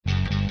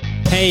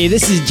Hey,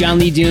 this is John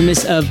Lee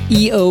Dumas of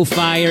EO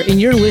Fire, and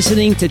you're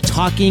listening to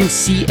Talking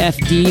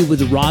CFD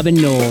with Robin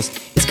Knowles.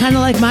 It's kind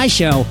of like my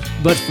show,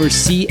 but for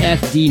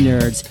CFD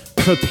nerds.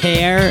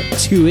 Prepare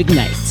to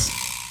ignite.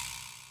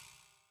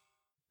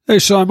 Hey,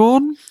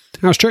 Simon.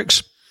 How's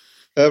tricks?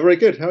 Very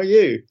good. How are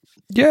you?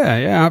 Yeah,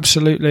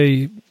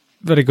 absolutely.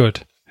 Very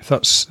good. If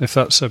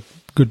that's a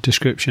good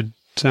description.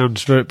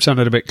 Sounded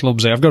a bit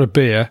clumsy. I've got a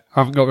beer. I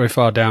haven't got very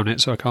far down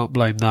it, so I can't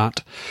blame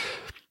that.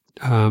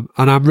 And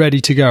I'm ready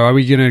to go. Are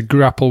we going to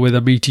grapple with a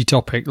meaty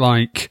topic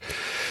like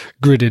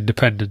grid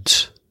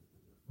independence?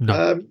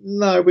 No.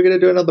 No, we're going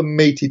to do another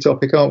meaty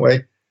topic, aren't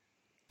we?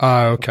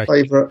 Oh, okay.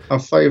 Our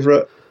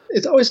favourite.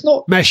 It's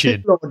not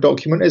meshing. A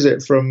document, is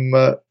it? From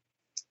our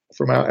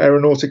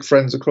aeronautic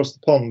friends across the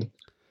pond.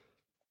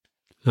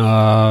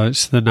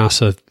 It's the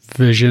NASA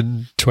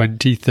Vision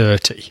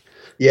 2030.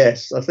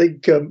 Yes, I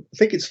think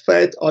it's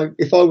fair.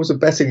 If I was a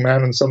betting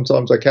man, and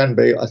sometimes I can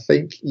be, I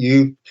think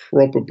you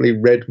probably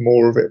read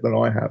more of it than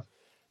I have.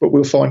 But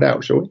we'll find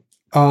out, shall we?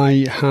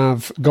 I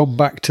have gone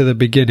back to the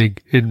beginning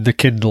in the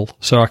Kindle,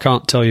 so I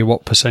can't tell you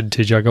what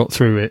percentage I got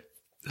through it.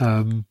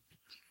 It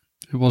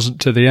wasn't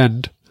to the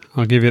end.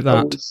 I'll give you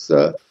that.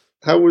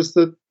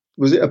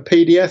 Was it a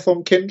PDF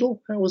on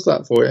Kindle? How was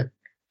that for you?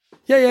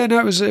 Yeah.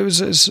 No,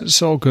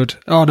 it's all good.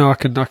 Oh no, I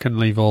can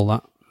leave all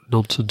that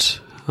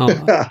nonsense.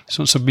 Just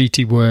want some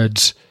meaty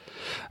words.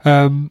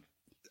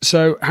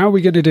 So how are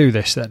we going to do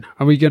this then?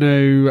 Are we going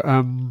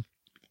to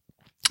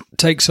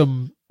take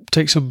some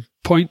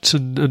points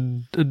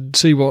and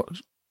see what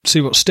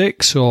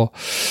sticks, or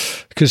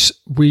because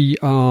we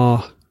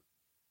are?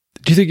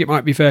 Do you think it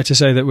might be fair to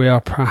say that we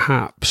are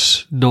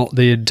perhaps not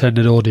the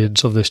intended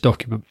audience of this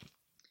document?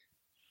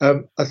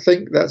 I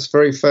think that's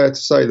very fair to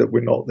say that we're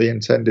not the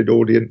intended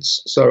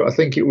audience. So I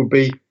think it would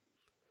be.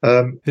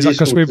 Is that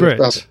because we're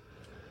Brits?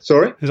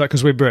 Sorry? Is that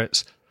because we're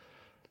Brits?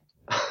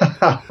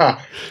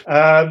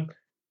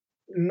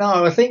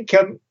 No, I think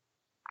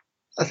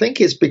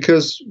it's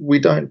because we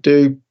don't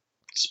do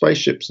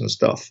spaceships and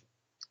stuff,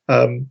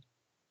 and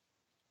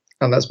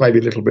that's maybe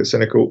a little bit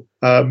cynical.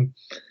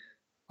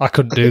 I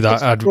couldn't do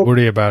that. I'd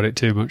worry about it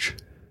too much.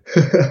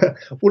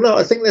 Well, no,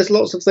 I think there's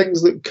lots of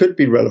things that could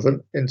be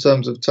relevant in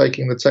terms of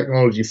taking the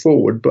technology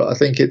forward, but I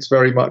think it's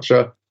very much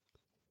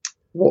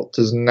what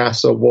does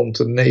NASA want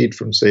and need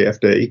from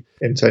CFD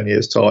in 10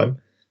 years'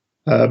 time?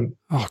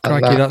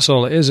 Crikey, that's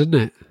all it is, isn't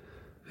it?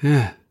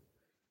 Yeah.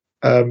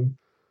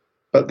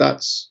 But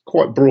that's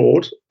quite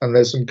broad, and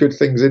there's some good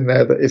things in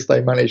there that if they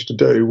manage to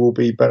do will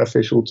be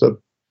beneficial to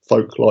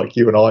folk like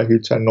you and I who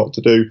tend not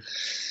to do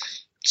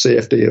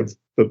CFD of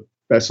the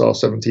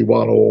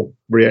SR-71 or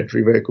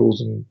re-entry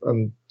vehicles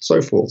and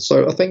so forth.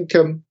 So I think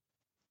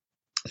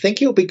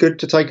it'll be good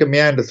to take a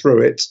meander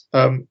through it.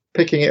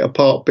 Picking it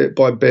apart bit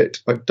by bit,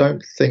 I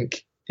don't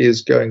think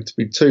is going to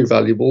be too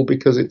valuable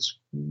because it's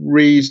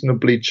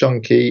reasonably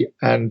chunky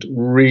and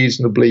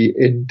reasonably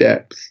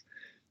in-depth,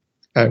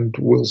 and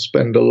we'll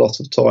spend a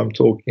lot of time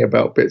talking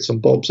about bits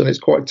and bobs, and it's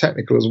quite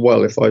technical as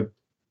well. If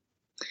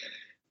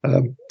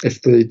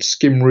the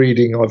skim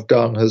reading I've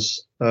done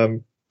has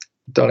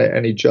done it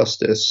any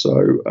justice.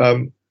 So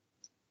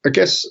I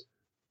guess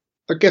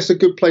a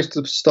good place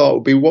to start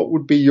would be, what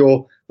would be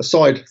your,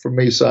 aside from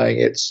me saying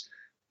it's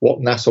what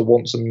NASA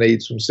wants and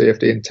needs from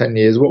CFD in 10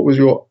 years, what was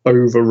your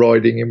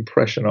overriding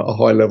impression at a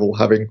high level,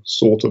 having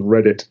sort of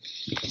read it?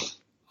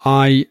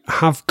 I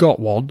have got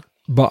one,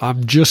 but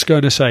I'm just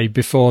going to say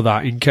before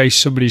that, in case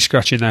somebody's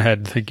scratching their head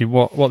and thinking,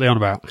 what are they on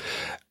about?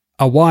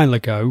 A while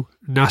ago,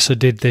 NASA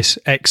did this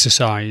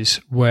exercise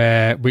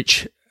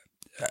which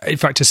in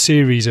fact, a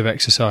series of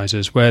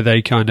exercises where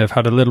they kind of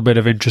had a little bit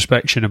of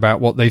introspection about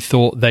what they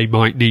thought they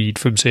might need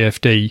from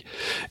CFD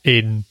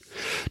in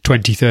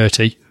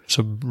 2030,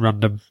 some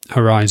random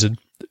horizon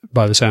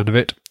by the sound of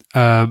it.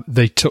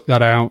 They took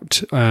that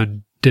out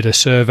and did a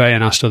survey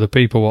and asked other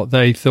people what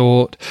they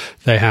thought.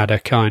 They had a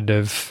kind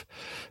of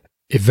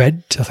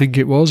event, I think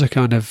it was, a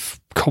kind of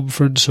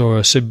conference or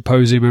a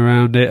symposium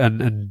around it,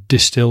 and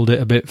distilled it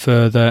a bit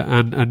further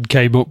and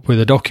came up with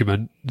a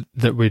document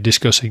that we're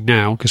discussing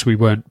now, because we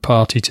weren't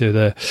party to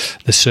the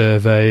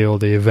survey or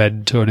the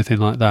event or anything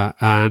like that.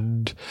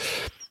 And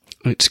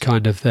it's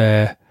kind of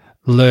their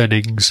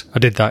learnings. I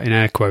did that in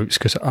air quotes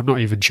because I'm not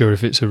even sure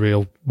if it's a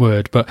real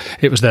word, but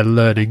it was their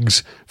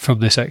learnings from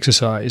this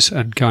exercise,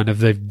 and kind of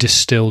they've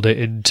distilled it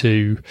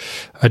into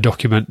a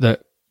document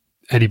that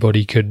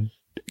anybody can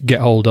get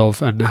hold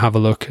of and have a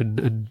look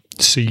and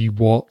see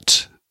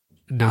what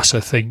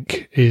NASA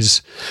think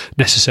is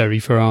necessary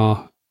for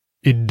our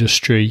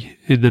industry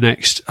in the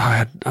next.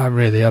 I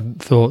really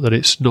hadn't thought that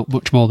it's not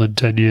much more than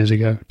 10 years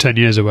ago. 10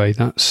 years away,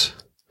 that's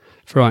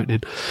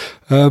frightening.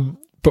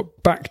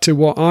 But back to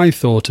what I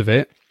thought of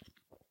it,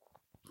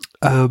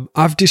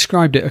 I've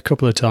described it a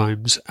couple of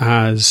times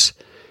as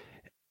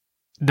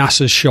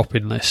NASA's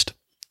shopping list.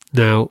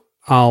 Now,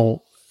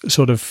 I'll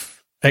sort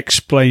of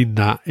explain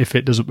that if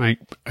it doesn't make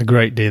a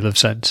great deal of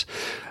sense.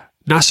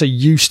 NASA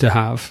used to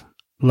have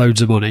loads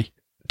of money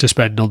to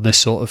spend on this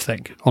sort of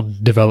thing, on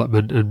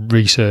development and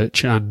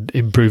research and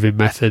improving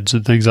methods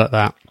and things like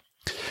that.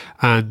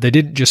 And they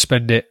didn't just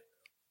spend it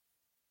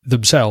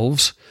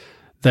themselves,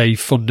 they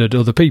funded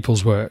other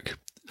people's work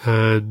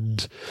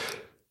and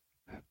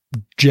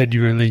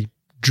genuinely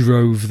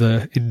drove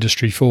the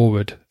industry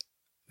forward.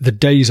 The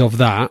days of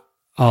that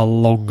are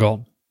long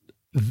gone.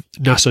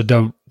 NASA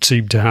don't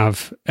seem to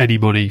have any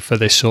money for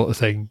this sort of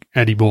thing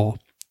anymore.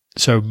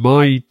 So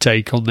my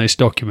take on this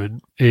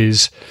document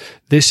is,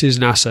 this is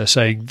NASA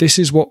saying, this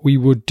is what we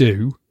would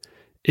do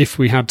if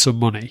we had some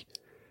money.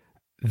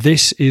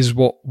 This is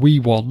what we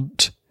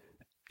want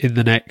in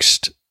the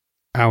next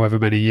however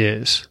many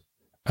years.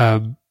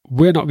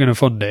 We're not going to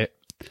fund it,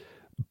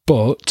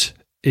 but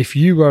if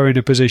you are in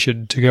a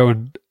position to go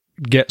and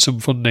get some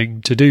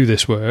funding to do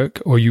this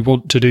work, or you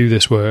want to do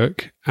this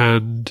work,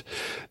 and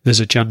there's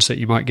a chance that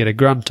you might get a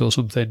grant or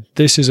something,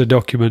 this is a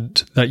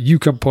document that you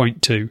can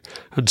point to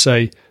and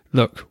say,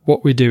 look,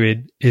 what we're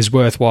doing is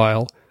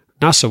worthwhile.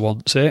 NASA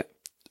wants it,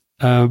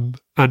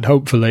 and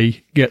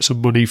hopefully get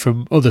some money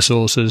from other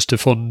sources to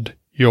fund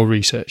your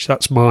research.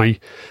 That's my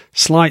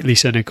slightly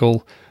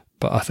cynical,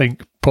 but I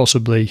think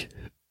possibly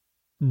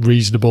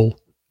reasonable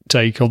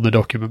take on the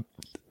document.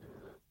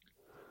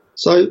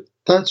 So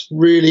that's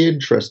really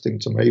interesting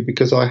to me,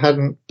 because I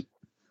hadn't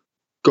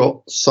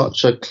got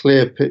such a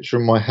clear picture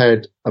in my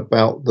head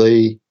about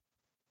the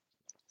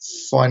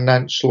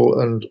financial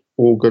and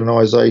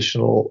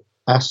organisational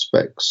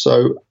aspects.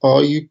 So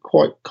are you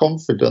quite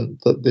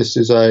confident that this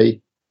is a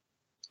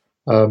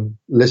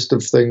list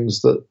of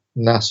things that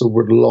NASA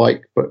would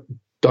like but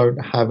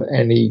don't have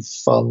any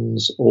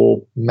funds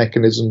or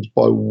mechanisms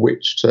by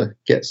which to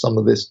get some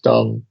of this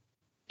done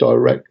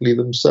directly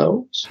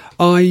themselves?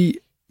 I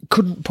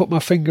couldn't put my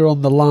finger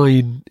on the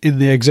line in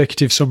the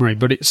executive summary,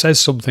 but it says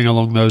something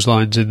along those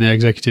lines in the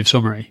executive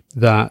summary,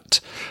 that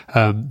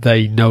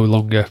they no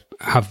longer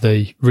have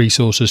the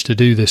resources to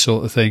do this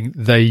sort of thing.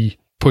 They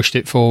pushed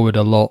it forward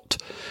a lot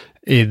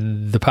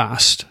in the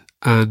past,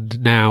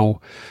 and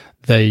now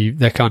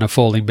they're kind of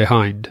falling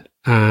behind,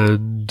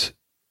 and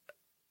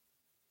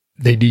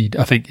they need,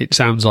 I think it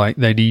sounds like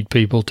they need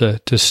people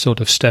to sort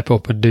of step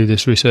up and do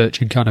this research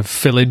and kind of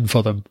fill in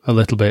for them a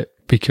little bit,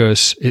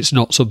 because it's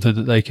not something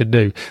that they can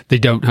do. They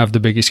don't have the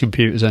biggest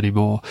computers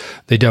anymore.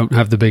 They don't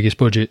have the biggest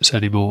budgets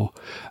anymore.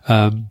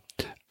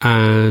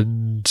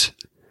 And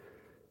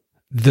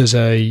there's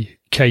a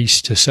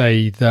case to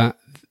say that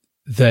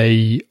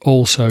they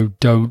also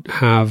don't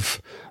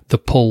have the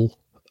pull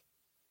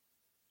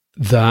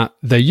that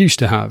they used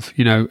to have.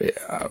 You know,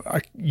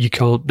 you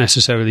can't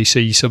necessarily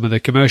see some of the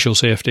commercial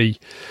CFD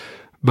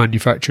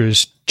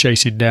manufacturers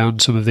chasing down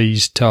some of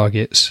these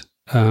targets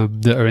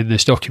that are in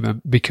this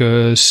document,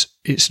 because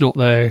it's not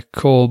their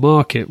core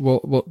market.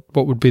 What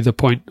would be the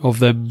point of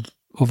them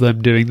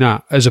doing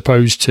that, as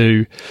opposed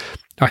to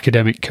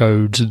academic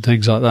codes and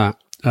things like that?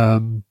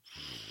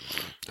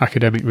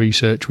 Academic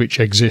research which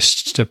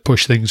exists to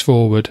push things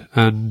forward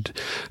and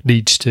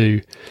needs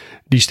to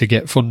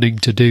get funding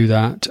to do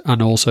that,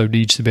 and also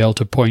needs to be able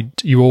to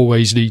point. You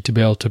always need to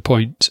be able to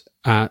point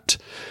at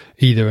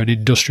either an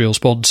industrial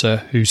sponsor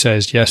who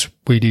says, yes,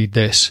 we need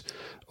this,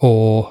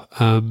 or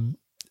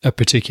a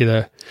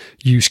particular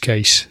use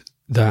case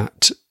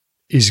that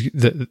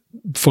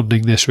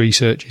funding this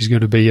research is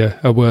going to be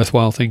a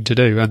worthwhile thing to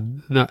do.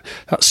 And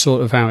that's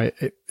sort of how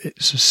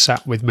it's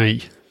sat with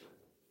me.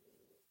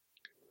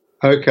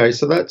 Okay,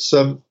 so that's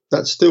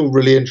still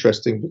really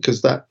interesting,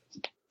 because that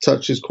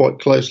touches quite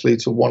closely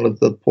to one of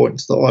the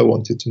points that I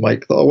wanted to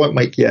make, that I won't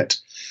make yet.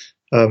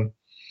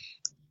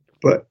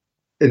 But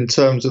in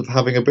terms of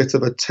having a bit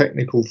of a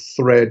technical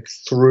thread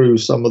through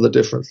some of the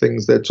different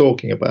things they're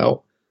talking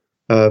about,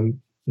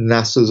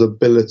 NASA's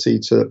ability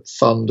to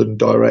fund and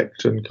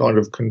direct and kind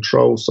of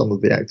control some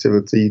of the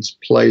activities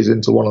plays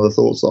into one of the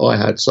thoughts that I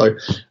had. So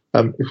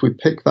if we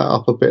pick that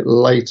up a bit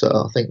later,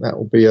 I think that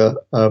will be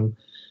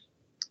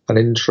an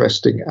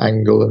interesting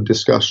angle and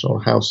discussion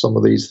on how some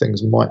of these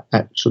things might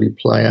actually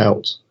play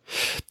out.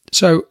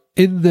 So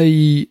in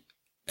the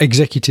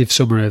executive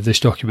summary of this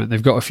document,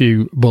 they've got a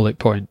few bullet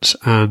points,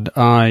 and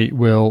I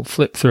will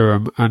flip through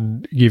them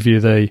and give you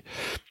the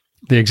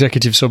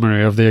executive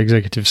summary of the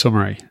executive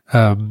summary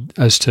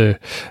as to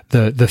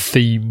the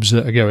themes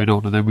that are going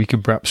on, and then we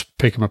can perhaps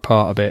pick them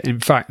apart a bit. In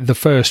fact, the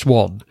first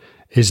one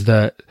is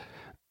that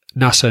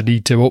NASA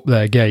need to up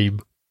their game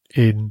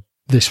in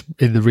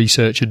the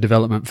research and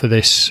development for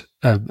this,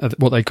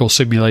 what they call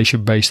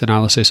simulation-based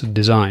analysis and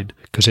design,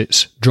 because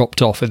it's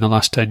dropped off in the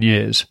last 10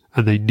 years,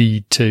 and they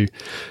need to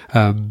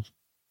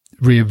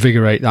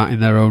reinvigorate that, in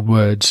their own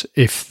words,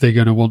 if they're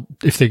going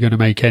to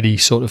make any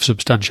sort of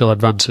substantial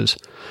advances.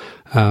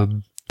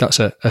 That's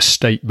a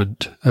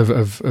statement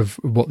of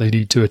what they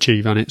need to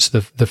achieve, and it's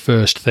the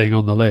first thing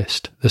on the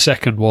list. The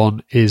second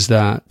one is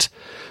that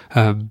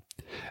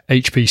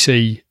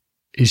HPC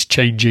is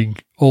changing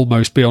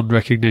almost beyond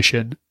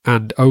recognition,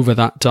 and over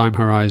that time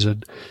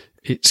horizon,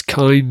 it's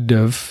kind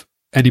of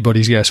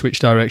anybody's guess which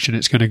direction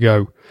it's going to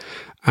go.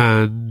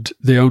 And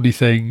the only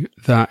thing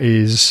that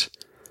is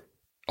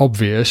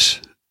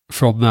obvious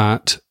from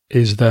that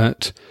is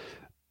that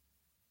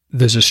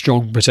there's a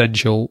strong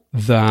potential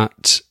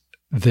that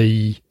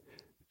the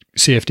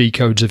CFD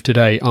codes of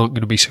today aren't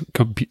going to be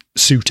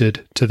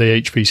suited to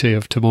the HPC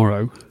of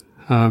tomorrow.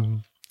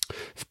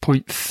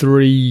 Point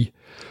 3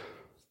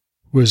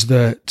 was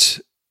that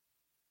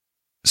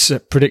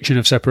prediction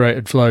of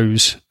separated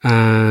flows,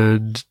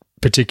 and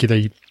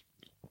particularly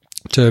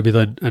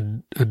turbulent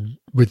and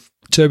with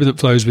turbulent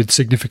flows with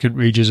significant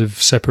regions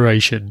of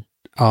separation,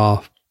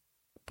 are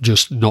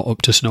just not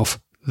up to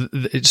snuff.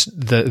 It's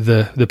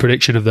the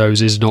prediction of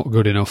those is not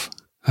good enough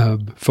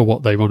for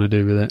what they want to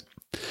do with it.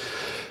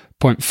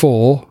 Point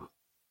 4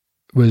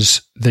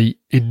 was the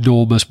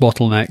enormous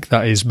bottleneck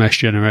that is mesh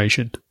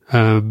generation.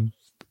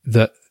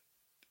 That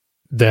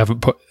they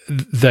haven't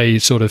they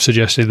sort of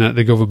suggesting that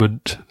the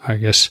government, I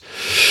guess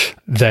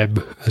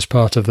them as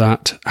part of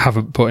that,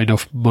 haven't put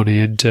enough money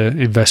into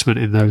investment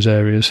in those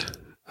areas.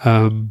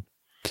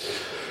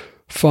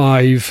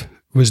 5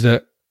 was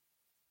that,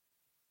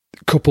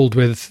 coupled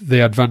with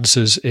the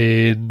advances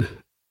in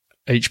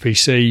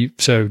HPC,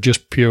 so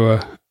just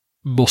pure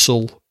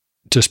muscle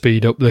to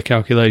speed up the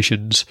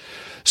calculations,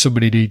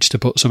 somebody needs to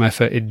put some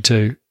effort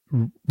into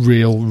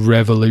real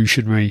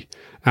revolutionary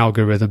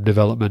algorithm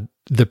development.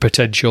 The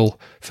potential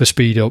for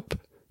speed up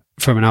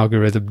from an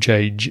algorithm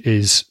change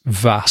is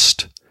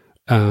vast,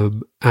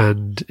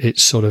 and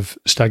it's sort of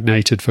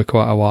stagnated for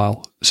quite a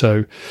while.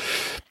 So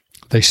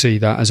they see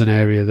that as an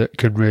area that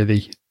can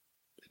really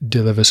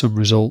deliver some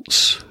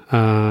results.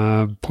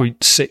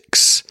 Point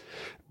 6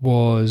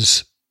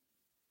 was,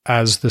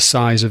 as the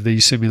size of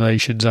these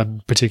simulations,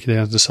 and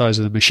particularly as the size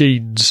of the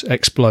machines,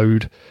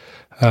 explode,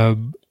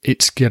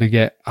 it's going to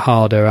get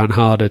harder and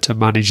harder to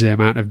manage the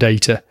amount of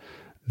data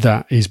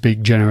that is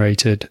being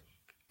generated.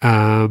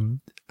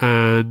 And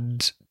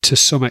to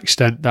some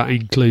extent, that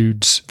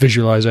includes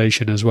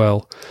visualization as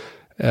well,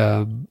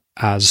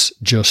 as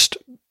just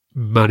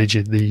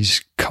managing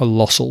these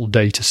colossal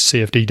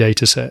CFD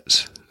data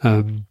sets.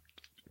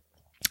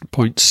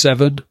 Point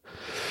 7,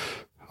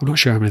 I'm not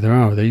sure how many there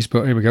are of these,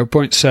 but here we go.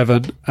 Point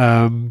 7,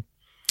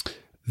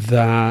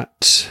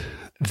 that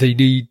they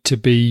need to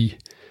be,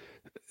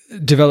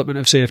 development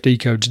of CFD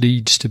codes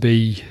needs to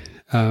be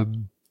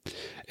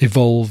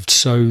evolved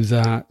so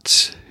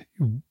that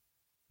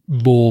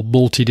more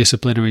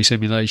multidisciplinary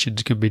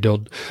simulations can be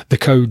done. The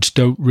codes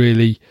don't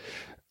really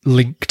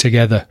link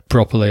together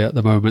properly at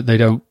the moment. They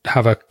don't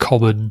have a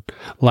common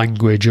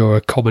language or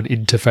a common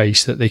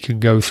interface that they can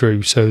go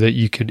through so that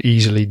you can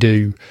easily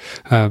do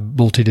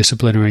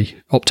multidisciplinary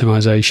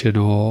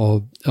optimization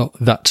or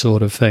that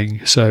sort of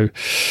thing. So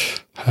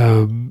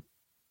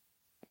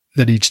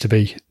there needs to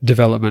be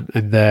development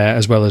in there,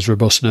 as well as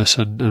robustness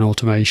and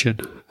automation.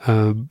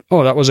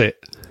 That was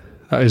it.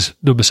 That is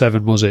number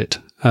 7, was it?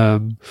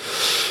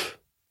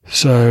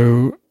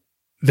 So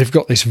they've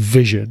got this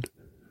vision,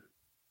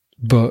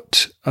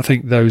 but I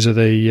think those are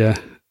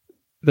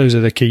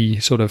the key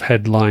sort of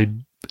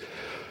headline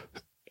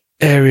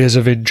areas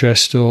of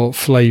interest or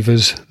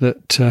flavours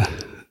that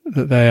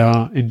they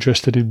are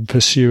interested in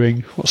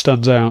pursuing. What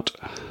stands out?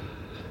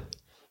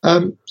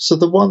 So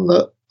the one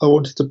that I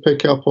wanted to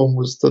pick up on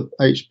was the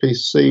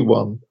HPC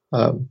one,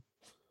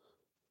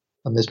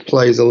 and this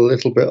plays a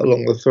little bit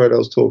along the thread I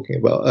was talking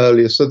about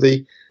earlier. So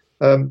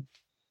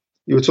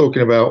you were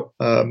talking about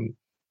the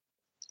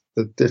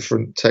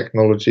different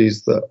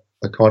technologies that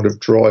are kind of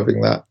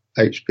driving that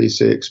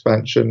HPC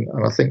expansion,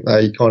 and I think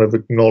they kind of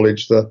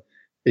acknowledge the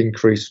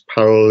increased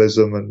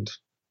parallelism and,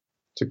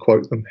 to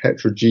quote them,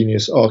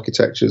 heterogeneous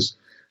architectures.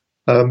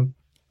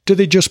 Do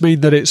they just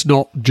mean that it's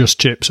not just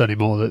chips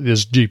anymore, that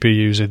there's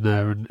GPUs in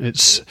there, and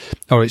it's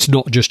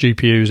not just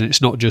GPUs and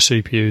it's not just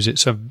CPUs,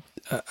 it's an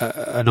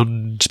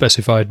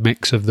unspecified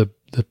mix of the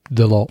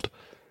lot?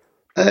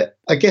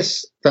 I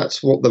guess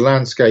that's what the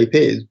landscape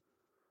is,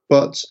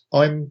 but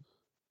I'm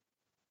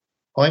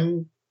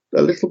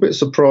a little bit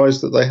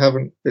surprised that they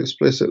haven't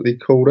explicitly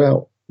called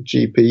out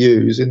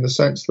GPUs, in the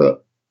sense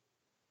that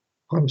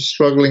I'm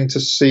struggling to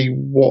see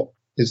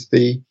what's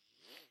the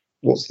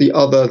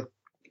other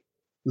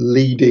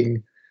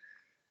leading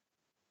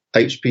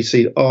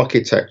HPC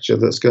architecture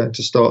that's going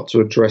to start to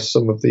address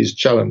some of these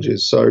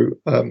challenges. So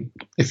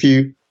if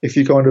you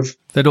kind of,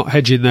 they're not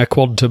hedging their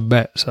quantum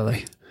bets, are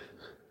they?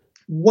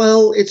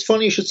 Well, it's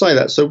funny you should say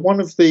that. So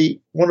one of the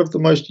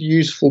most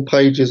useful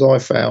pages I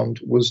found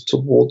was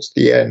towards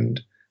the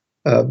end,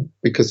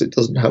 because it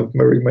doesn't have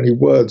very many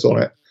words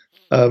on it,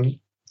 and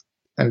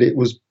it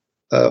was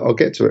I'll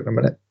get to it in a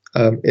minute.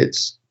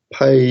 It's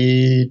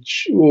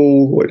page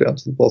all the way down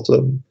to the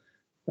bottom.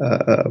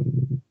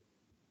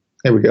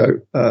 Here we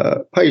go,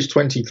 page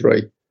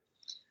 23,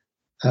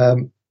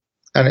 and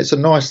it's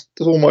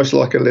it's almost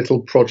like a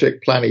little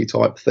project planning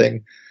type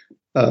thing,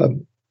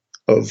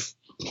 of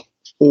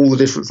all the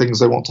different things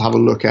they want to have a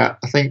look at.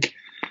 I think,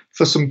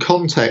 for some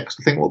context,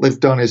 I think what they've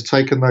done is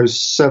taken those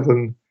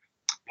 7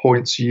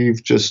 points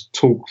you've just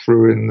talked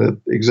through in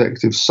the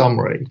executive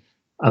summary,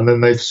 and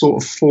then they've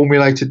sort of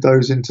formulated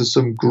those into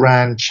some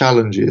grand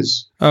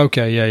challenges.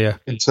 Okay, yeah.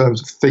 In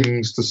terms of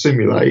things to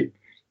simulate.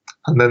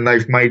 And then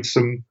they've made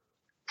some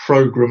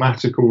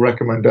programmatical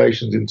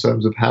recommendations in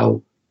terms of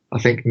how I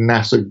think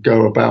NASA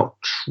go about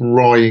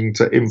trying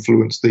to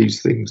influence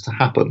these things to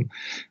happen.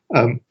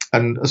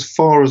 And as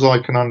far as I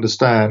can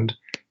understand,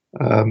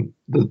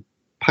 the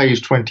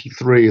page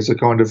 23 is a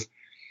kind of,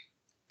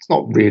 it's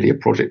not really a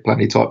project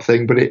planning type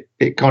thing, but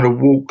it kind of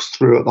walks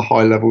through at the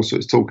high level. So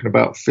it's talking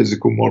about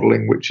physical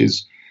modeling, which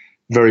is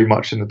very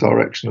much in the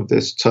direction of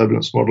this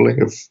turbulence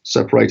modeling of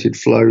separated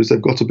flows.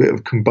 They've got a bit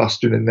of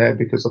combustion in there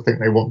because I think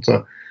they want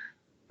to,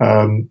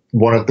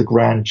 one of the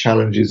grand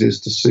challenges is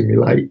to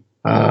simulate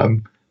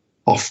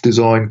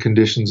off-design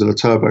conditions of a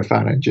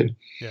turbofan engine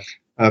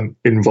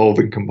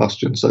involving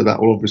combustion. So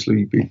that will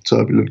obviously be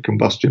turbulent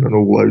combustion and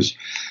all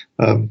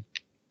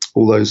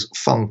those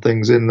fun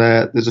things in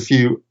there. There's a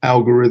few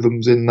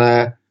algorithms in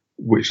there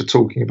which are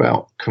talking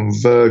about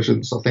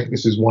convergence. I think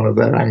this is one of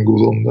their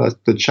angles on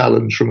the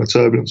challenge from a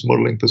turbulence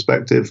modeling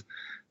perspective.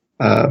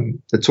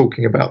 They're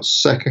talking about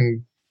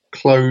second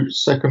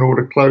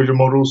order closure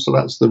models. So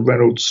that's the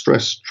Reynolds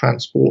stress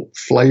transport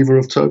flavor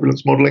of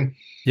turbulence modeling.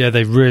 Yeah,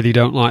 they really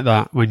don't like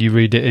that. When you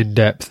read it in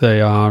depth,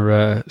 they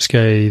are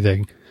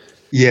scathing.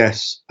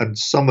 Yes, and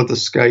some of the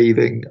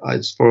scathing,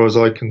 as far as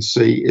I can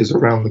see, is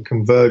around the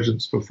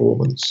convergence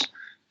performance.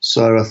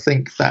 So I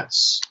think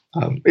that's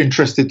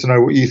interested to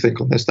know what you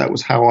think on this. That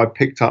was how I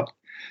picked up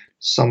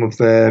some of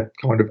their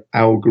kind of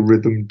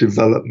algorithm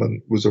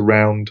development was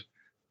around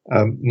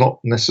not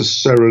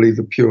necessarily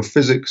the pure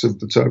physics of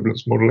the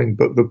turbulence modeling,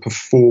 but the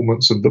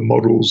performance of the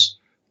models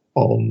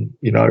on,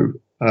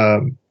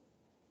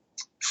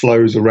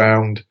 flows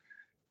around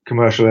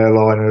commercial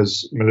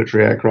airliners,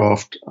 military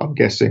aircraft, I'm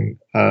guessing,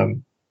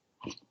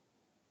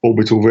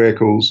 orbital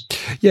vehicles.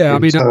 Yeah,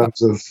 in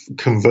terms of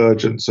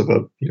convergence of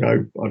a, I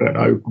don't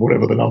know,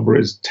 whatever the number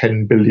is,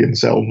 10 billion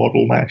cell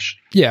model mesh.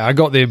 Yeah, I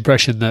got the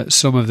impression that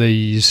some of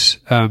these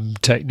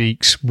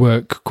techniques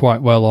work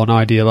quite well on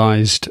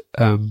idealized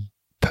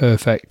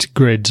perfect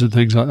grids and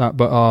things like that,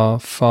 but are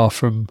far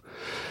from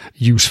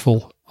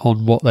useful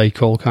on what they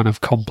call kind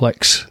of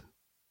complex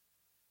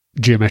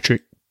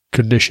geometric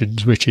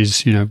conditions, which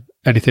is,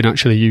 anything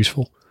actually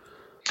useful.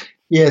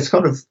 Yeah, it's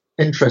kind of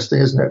interesting,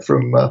 isn't it,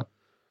 from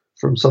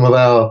some of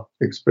our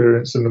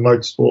experience in the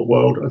motorsport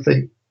world. I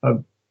think I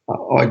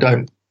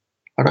don't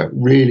know,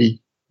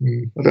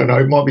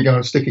 it might be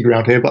going sticky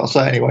ground here, but I'll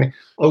say it anyway.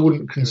 I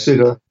wouldn't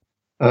consider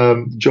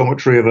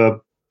geometry of a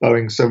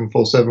Boeing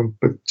 747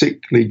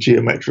 particularly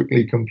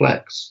geometrically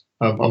complex.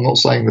 I'm not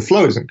saying the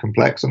flow isn't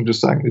complex. I'm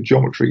just saying the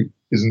geometry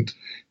isn't,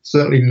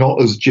 certainly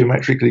not as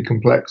geometrically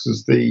complex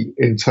as the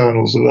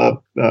internals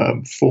of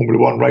a Formula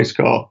One race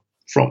car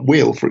front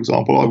wheel, for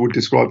example. I would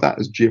describe that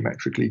as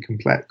geometrically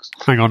complex.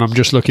 Hang on, I'm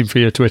just looking for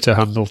your Twitter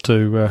handle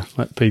to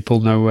let people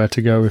know where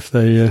to go if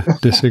they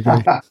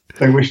disagree.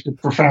 They wish to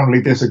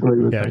profoundly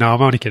disagree with me. No,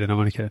 I'm only kidding.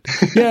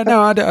 Yeah,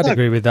 no, I'd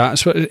agree with that.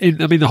 So,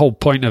 the whole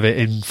point of it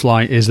in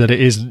flight is that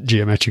it isn't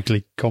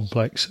geometrically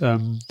complex.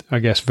 I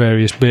guess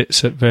various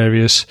bits at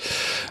various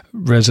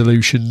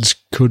resolutions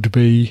could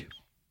be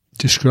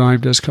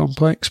described as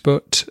complex,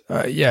 but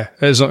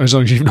as long as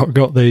you've not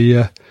got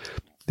the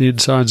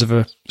insides of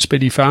a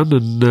spinny fan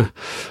and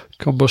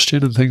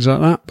combustion and things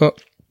like that.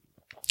 But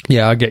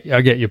yeah, I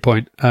get your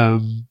point.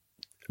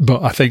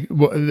 But I think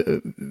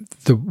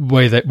the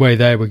way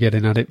they were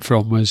getting at it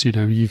from was,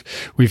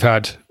 we've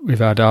had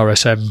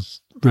RSM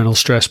Reynolds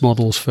stress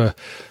models for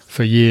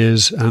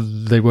years,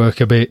 and they work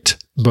a bit,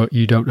 but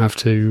you don't have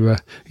to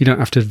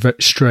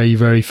stray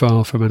very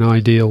far from an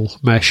ideal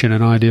mesh in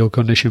an ideal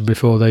condition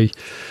before they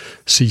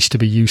cease to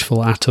be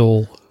useful at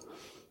all.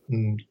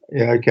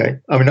 Yeah, okay.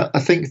 I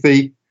think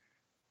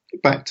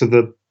back to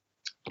the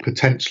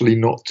potentially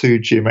not too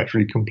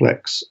geometrically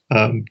complex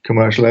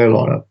commercial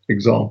airliner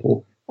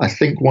example, I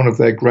think one of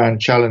their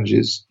grand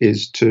challenges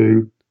is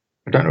to,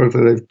 I don't know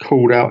whether they've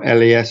called out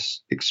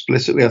LES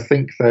explicitly. I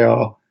think they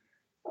are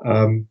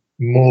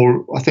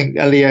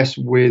LES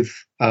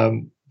with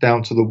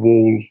down to the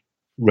wall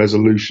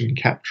resolution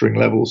capturing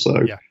level.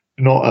 So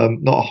not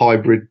a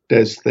hybrid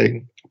DES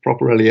thing, a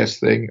proper LES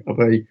thing of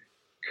a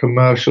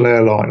commercial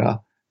airliner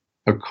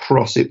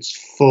across its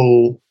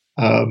full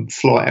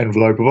flight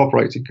envelope of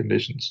operating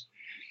conditions.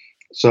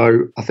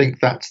 So I think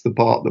that's the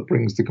part that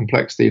brings the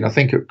complexity. And I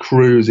think at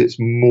cruise, it's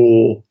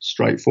more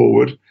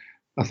straightforward.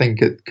 I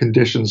think at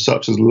conditions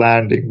such as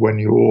landing, when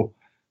your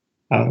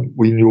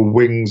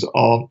wings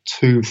aren't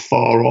too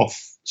far off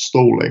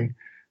stalling,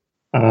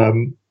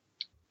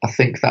 I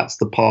think that's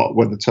the part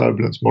where the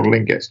turbulence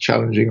modeling gets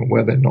challenging and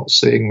where they're not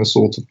seeing the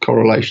sort of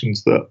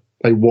correlations that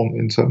they want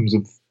in terms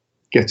of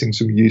getting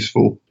some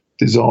useful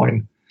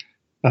design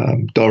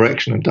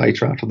direction and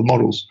data out of the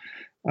models.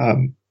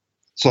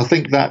 So I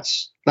think that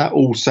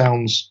all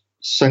sounds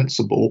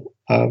sensible.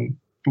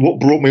 What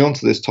brought me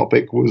onto this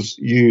topic was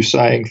you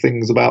saying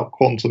things about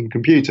quantum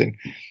computing.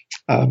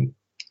 And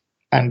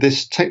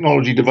this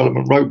technology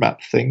development roadmap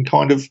thing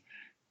kind of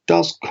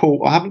does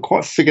call, I haven't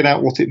quite figured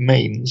out what it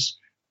means,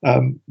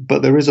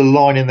 but there is a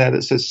line in there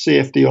that says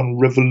CFD on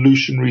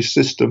revolutionary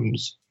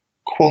systems,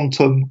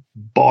 quantum,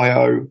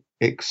 bio,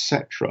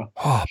 etc.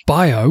 Oh,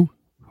 bio?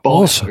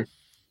 Awesome.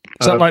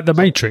 Is that like the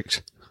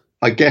Matrix?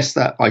 I guess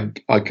that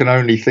I can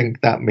only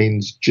think that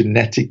means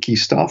genetic-y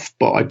stuff,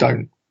 but I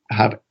don't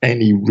have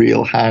any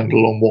real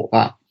handle on what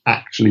that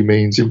actually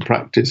means in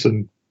practice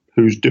and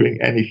who's doing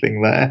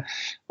anything there.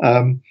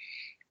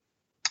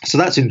 So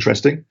that's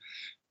interesting.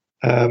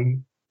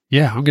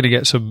 Yeah, I'm going to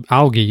get some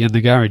algae in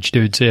the garage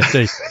doing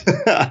CFD.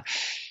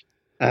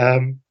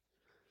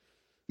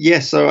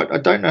 So I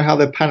don't know how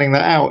they're panning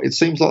that out. It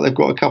seems like they've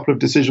got a couple of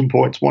decision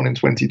points, one in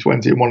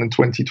 2020 and one in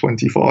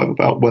 2025,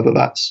 about whether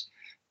that's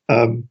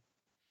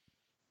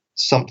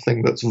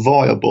something that's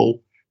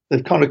viable.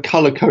 They've kind of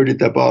color-coded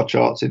their bar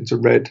charts into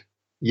red,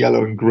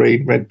 yellow and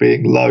green, red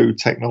being low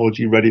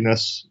technology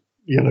readiness,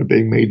 yellow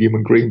being medium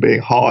and green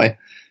being high.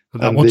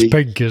 And what's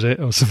pink, is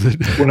it, or something?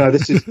 Well, no,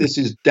 this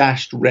is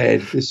dashed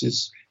red.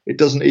 It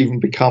doesn't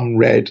even become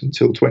red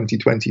until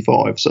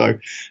 2025. So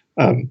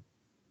I'm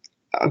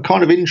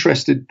kind of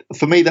interested.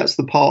 For me, that's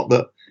the part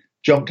that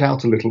jumped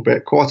out a little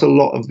bit. Quite a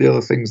lot of the other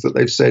things that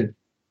they've said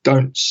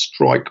don't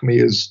strike me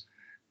as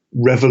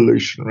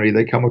revolutionary.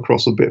 They come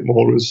across a bit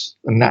more as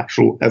a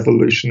natural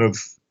evolution of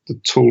the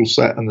tool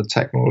set and the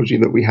technology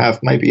that we have.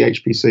 Maybe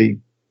HPC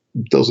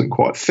doesn't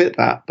quite fit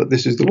that, but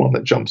this is the one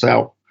that jumps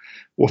out,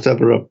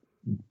 whatever a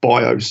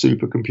bio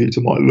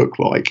supercomputer might look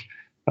like.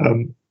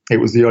 It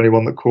was the only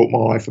one that caught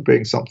my eye for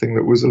being something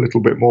that was a little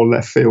bit more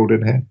left field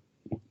in here.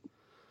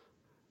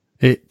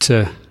 It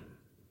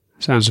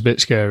sounds a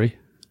bit scary,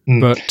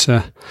 but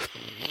sounds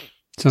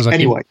like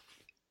anyway.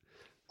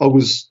 I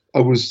was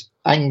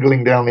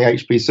angling down the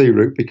HPC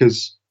route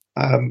because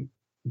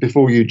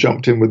before you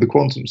jumped in with the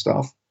quantum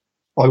stuff,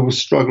 I was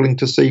struggling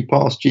to see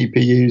past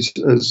GPUs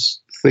as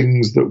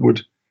things that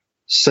would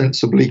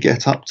sensibly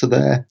get up to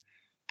their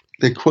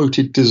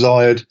quoted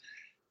desired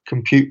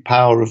compute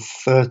power of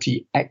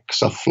 30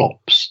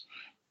 exaflops.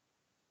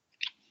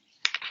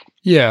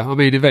 Yeah, I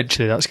mean,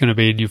 eventually that's going to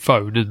be in your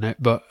phone, isn't it?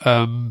 But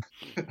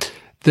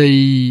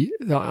the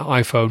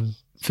iPhone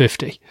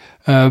 50.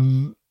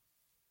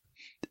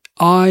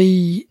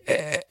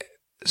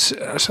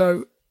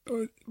 So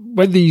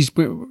when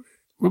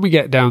we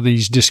get down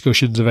these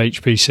discussions of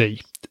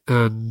HPC,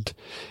 and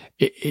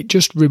it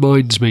just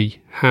reminds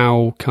me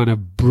how kind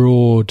of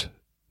broad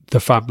the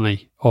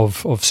family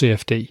of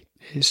CFD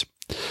is.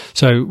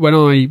 So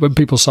when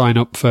people sign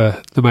up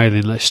for the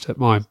mailing list at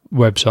my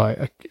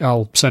website,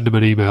 I'll send them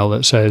an email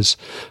that says,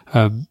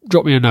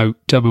 drop me a note,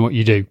 tell me what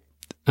you do.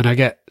 And I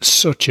get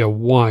such a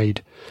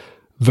wide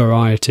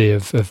variety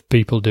of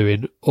people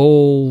doing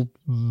all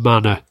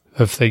manner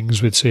of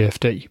things with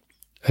CFD.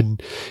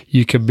 And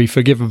you can be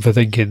forgiven for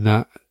thinking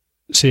that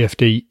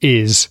CFD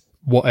is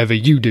whatever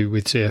you do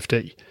with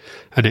CFD.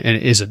 And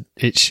it isn't.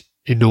 It's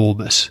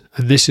enormous.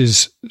 And this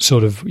is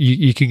sort of,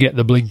 you can get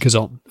the blinkers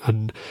on.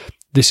 And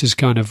this is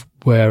kind of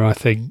where I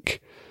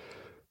think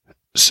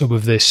some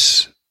of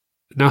this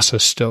NASA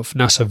stuff,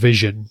 NASA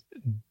vision,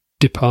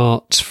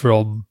 departs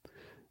from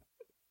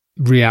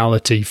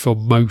reality for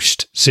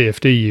most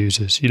CFD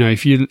users. You know,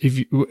 if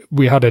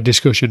we had a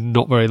discussion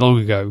not very long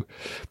ago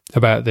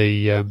about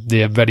the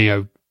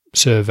Envenio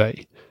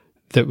survey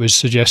that was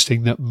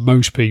suggesting that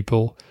most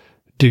people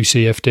do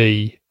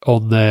CFD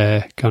on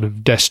their kind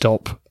of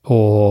desktop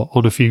or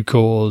on a few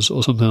cores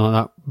or something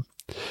like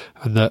that,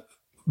 and that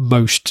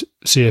most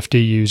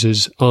CFD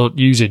users aren't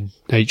using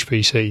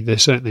HPC. They're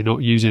certainly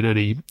not using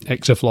any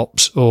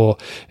exaflops, or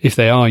if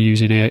they are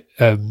using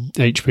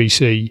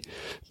HPC,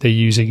 they're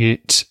using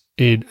it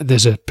in,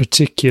 there's a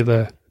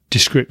particular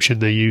description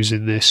they use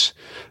in this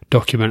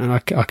document, and I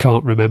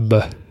can't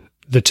remember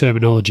the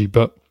terminology,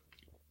 but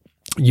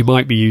you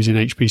might be using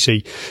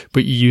HPC,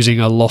 but you're using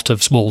a lot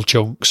of small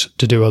chunks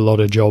to do a lot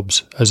of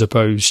jobs, as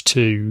opposed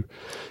to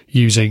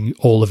using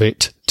all of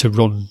it to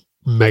run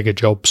mega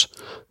jobs.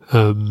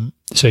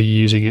 So you're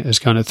using it as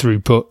kind of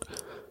throughput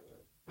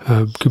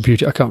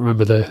computer. I can't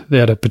remember they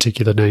had a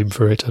particular name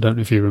for it. I don't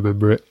know if you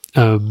remember it.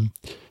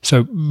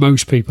 So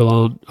most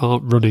people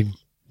aren't running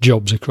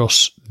jobs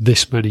across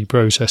this many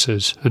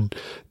processors, and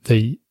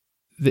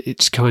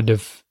it's kind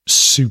of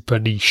super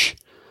niche.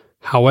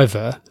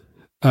 However,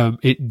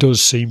 it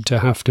does seem to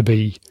have to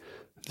be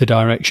the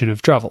direction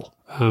of travel.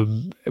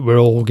 We're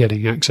all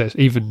getting access,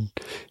 even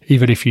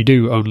if you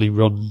do only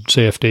run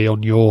CFD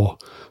on your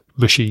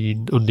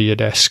machine under your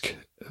desk,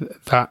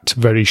 that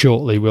very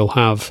shortly will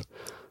have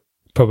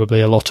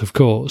probably a lot of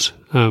cores,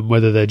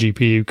 whether they're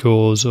GPU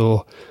cores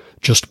or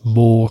just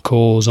more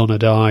cores on a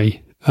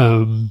die,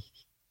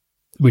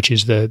 which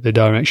is the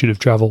direction of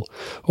travel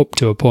up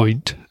to a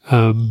point.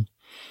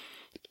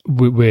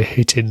 We're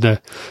hitting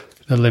the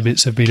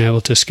limits of being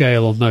able to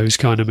scale on those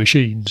kind of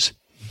machines,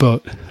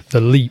 but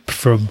the leap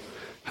from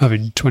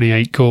having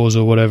 28 cores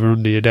or whatever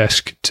under your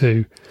desk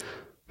to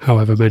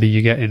however many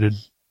you get in an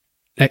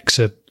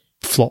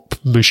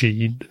exaflop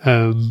machine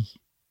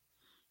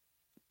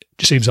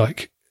just seems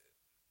like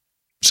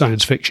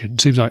science fiction.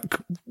 Seems like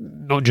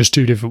not just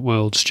two different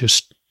worlds,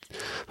 just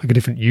like a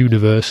different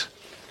universe.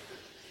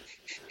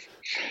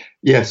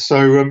 Yes.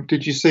 So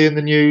did you see in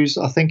the news,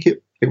 I think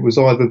it was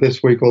either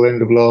this week or the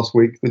end of last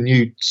week, the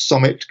new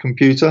Summit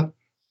computer?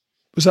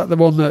 Was that the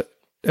one that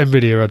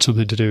NVIDIA had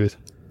something to do with?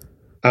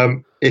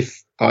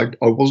 If I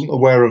wasn't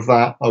aware of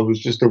that, I was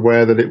just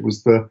aware that it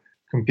was the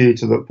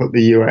computer that put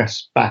the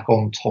US back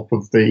on top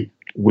of the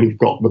 "we've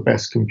got the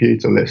best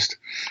computer" list,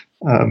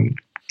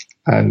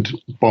 and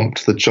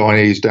bumped the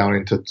Chinese down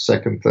into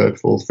second, third,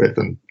 fourth, fifth,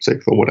 and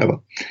sixth, or whatever.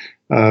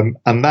 And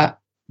that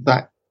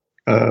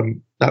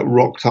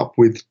rocked up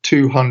with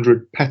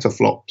 200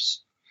 petaflops.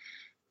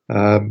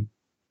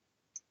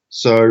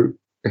 So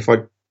if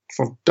I've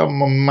done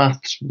my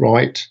maths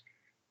right,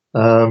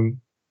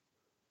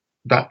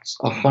 that's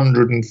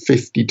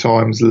 150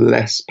 times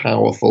less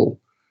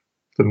powerful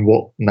than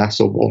what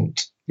NASA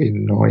want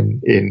in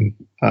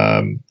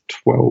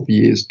 12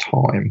 years'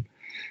 time.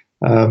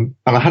 And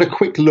I had a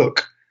quick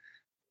look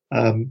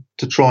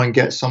to try and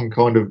get some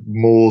kind of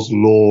Moore's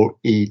Law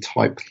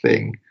type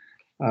thing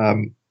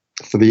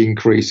for the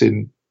increase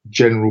in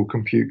general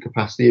compute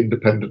capacity,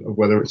 independent of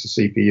whether it's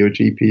a CPU, a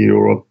GPU,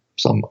 or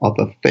some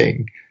other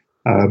thing.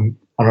 And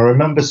I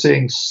remember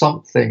seeing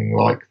something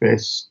like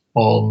this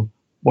on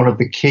one of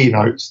the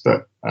keynotes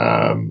that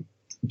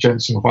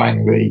Jensen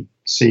Huang, the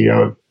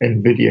CEO of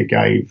NVIDIA,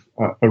 gave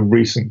at a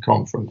recent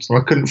conference, and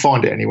I couldn't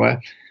find it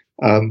anywhere.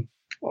 The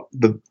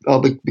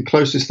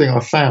closest thing I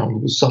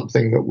found was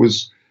something that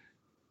was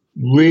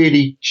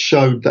really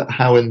showed that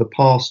how in the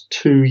past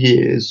 2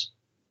 years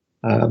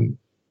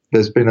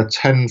there's been a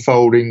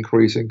 10-fold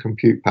increase in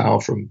compute power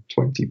from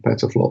 20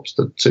 petaflops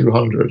to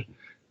 200.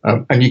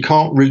 And you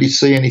can't really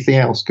see anything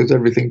else because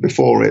everything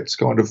before it's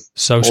kind of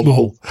so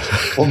small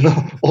on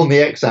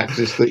the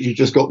x-axis that you've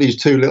just got these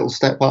two little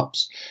step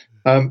ups.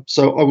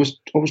 So I was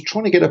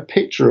trying to get a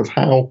picture of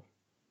how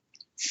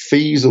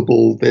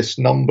feasible this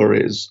number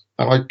is,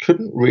 and I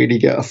couldn't really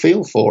get a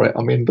feel for it.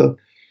 I mean, the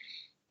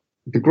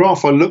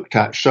graph I looked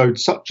at showed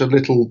such a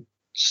little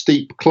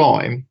steep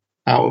climb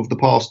out of the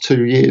past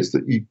 2 years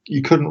that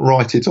you couldn't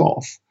write it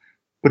off.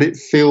 But it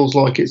feels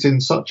like it's in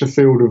such a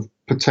field of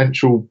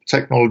potential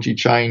technology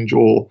change,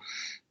 or,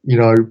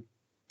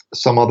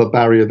 some other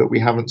barrier that we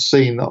haven't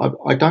seen, that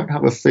I don't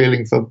have a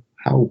feeling for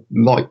how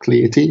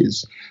likely it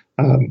is.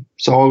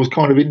 So I was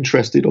kind of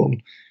interested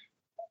on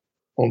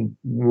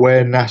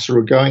where NASA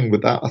are going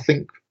with that. I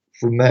think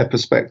from their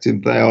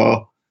perspective, they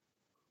are,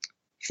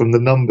 from the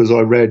numbers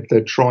I read,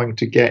 they're trying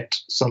to get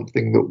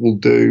something that will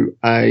do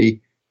a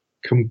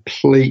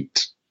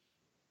complete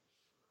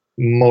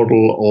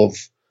model of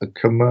a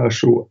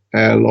commercial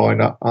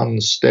airliner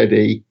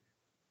unsteady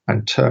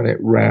and turn it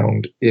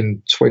round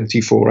in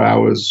 24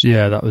 hours.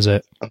 Yeah, that was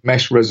it. A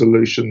mesh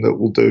resolution that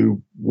will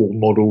do wall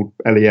model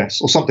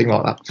LES or something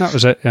like that. That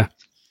was it, yeah.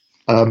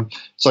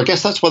 So I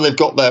guess that's where they've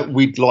got their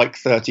 "we'd like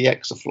 30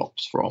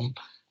 exaflops" from.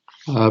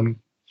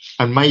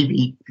 And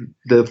maybe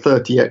the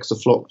 30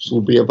 exaflops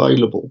will be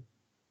available.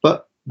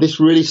 But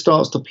this really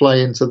starts to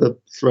play into the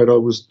thread I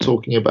was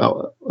talking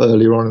about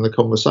earlier on in the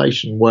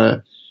conversation,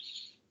 where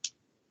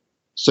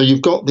so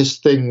you've got this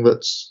thing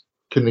that's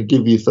going to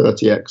give you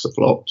 30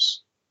 exaflops.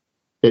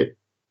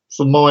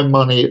 For my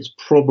money, it's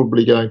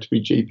probably going to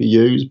be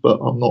GPUs, but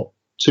I'm not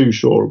too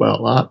sure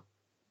about that.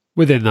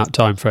 Within that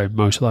time frame,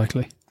 most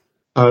likely.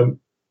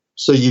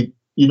 So you're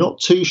not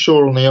too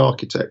sure on the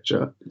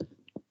architecture,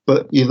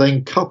 but you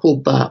then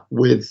coupled that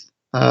with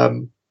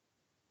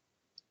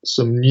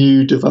some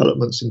new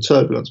developments in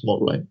turbulence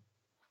modeling.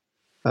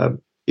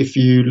 If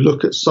you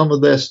look at some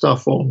of their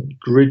stuff on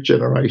grid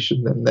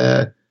generation, then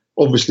they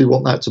obviously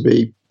want that to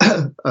be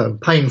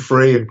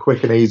pain-free and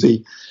quick and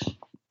easy,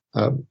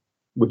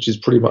 which is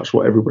pretty much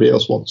what everybody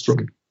else wants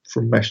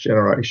from mesh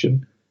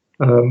generation.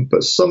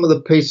 But some of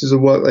the pieces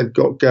of work they've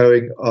got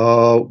going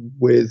are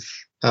with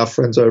our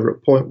friends over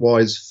at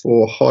Pointwise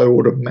for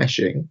high-order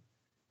meshing.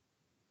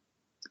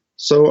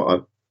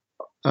 So,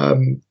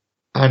 and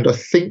I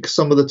think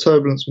some of the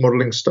turbulence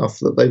modeling stuff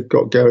that they've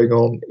got going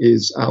on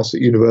is out at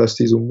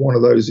universities, and one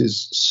of those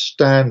is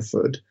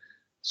Stanford.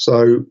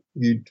 So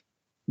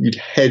you'd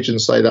hedge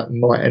and say that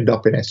might end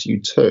up in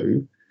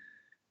SU2.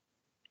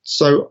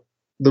 So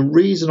the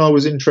reason I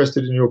was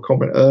interested in your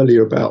comment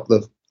earlier about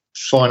the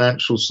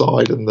financial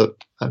side and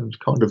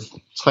kind of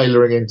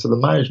tailoring into the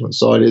management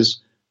side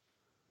is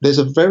there's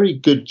a very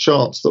good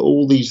chance that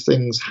all these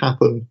things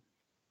happen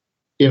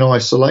in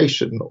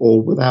isolation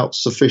or without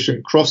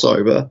sufficient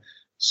crossover,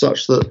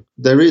 such that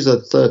there is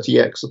a 30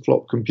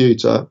 exaflop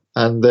computer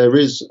and there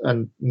is a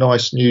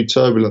nice new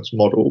turbulence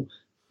model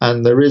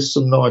and there is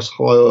some nice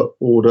higher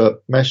order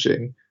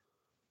meshing,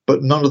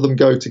 but none of them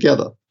go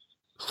together.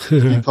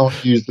 You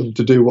can't use them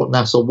to do what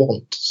NASA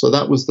want. So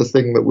that was the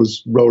thing that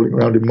was rolling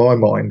around in my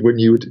mind when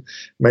you were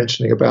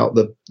mentioning about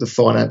the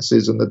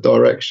finances and the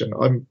direction.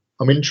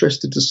 I'm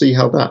interested to see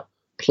how that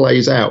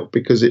plays out,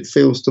 because it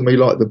feels to me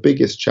like the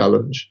biggest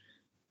challenge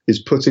is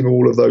putting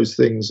all of those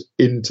things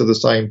into the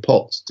same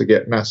pot to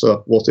get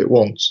NASA what it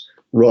wants,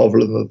 rather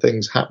than the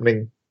things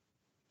happening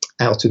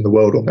out in the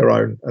world on their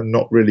own and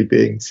not really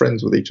being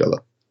friends with each other.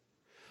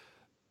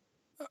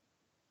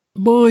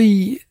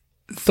 My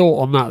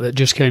thought on that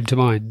just came to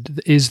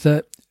mind is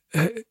that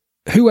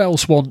who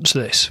else wants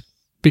this?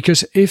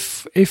 Because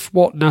if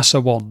what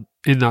NASA want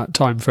in that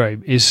time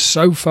frame is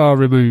so far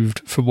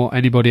removed from what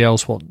anybody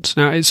else wants.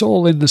 Now, it's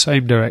all in the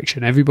same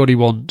direction. Everybody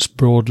wants,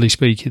 broadly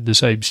speaking, the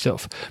same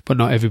stuff, but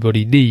not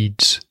everybody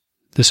needs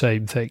the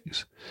same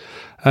things.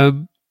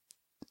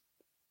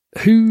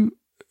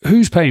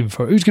 Who's paying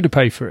for it? Who's going to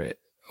pay for it?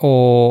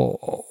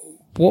 Or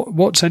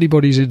what's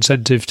anybody's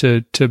incentive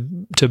to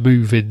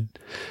move in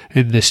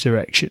this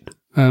direction?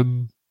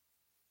 When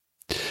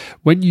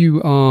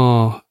you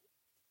are,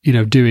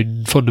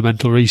 doing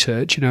fundamental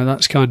research,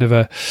 that's kind of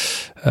a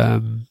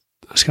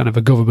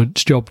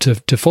government's job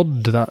to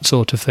fund that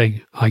sort of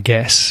thing, I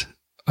guess.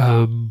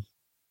 But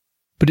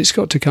it's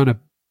got to kind of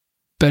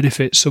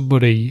benefit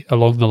somebody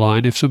along the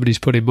line. If somebody's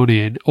putting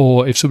money in,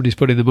 or if somebody's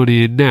putting the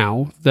money in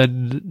now,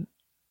 then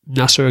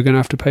NASA are going to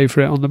have to pay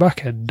for it on the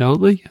back end,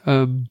 aren't they?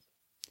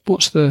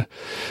 What's the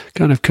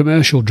kind of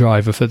commercial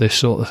driver for this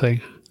sort of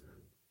thing?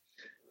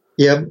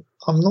 Yeah,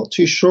 I'm not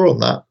too sure on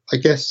that. I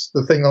guess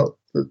the thing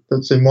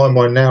that's in my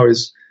mind now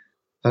is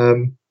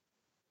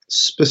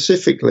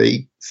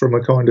specifically from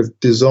a kind of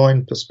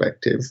design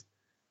perspective.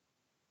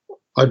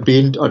 I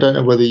don't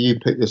know whether you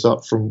picked this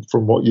up from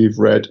what you've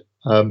read.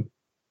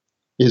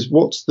 Is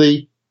what's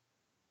the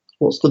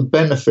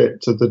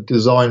benefit to the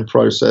design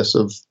process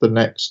of the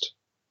next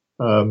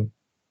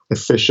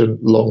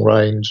efficient, long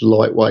range,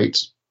 lightweight,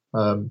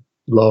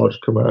 large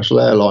commercial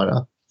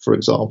airliner, for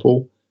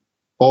example,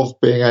 of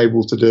being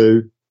able to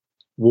do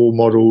wall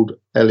modelled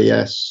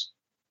LES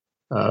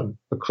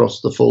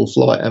across the full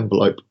flight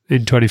envelope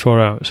in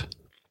 24 hours.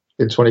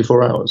 In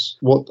 24 hours,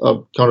 what's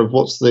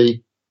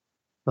the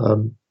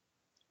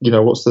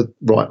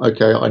right?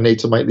 Okay, I need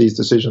to make these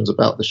decisions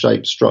about the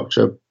shape,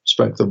 structure,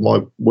 strength of my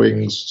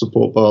wings,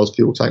 support bars,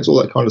 fuel tanks,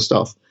 all that kind of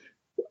stuff.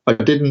 I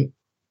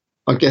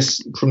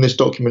guess from this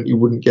document you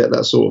wouldn't get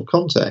that sort of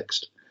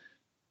context,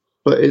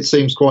 but it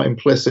seems quite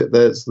implicit.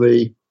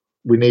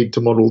 We need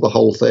to model the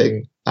whole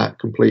thing at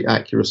complete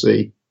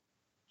accuracy,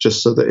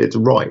 just so that it's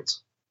right.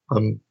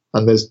 And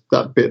there's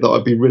that bit that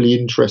I'd be really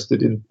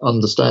interested in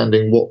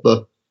understanding what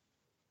the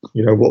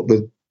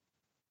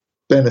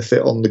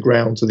benefit on the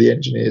ground to the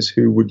engineers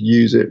who would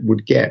use it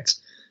would get.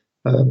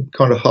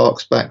 Kind of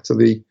harks back to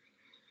the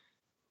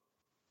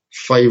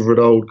favourite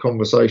old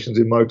conversations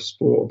in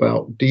motorsport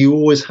about, do you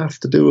always have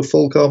to do a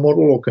full car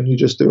model, or can you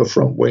just do a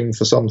front wing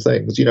for some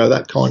things?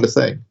 That kind of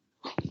thing.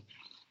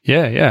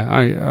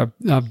 Yeah,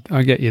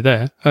 I get you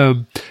there.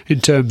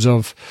 In terms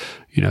of,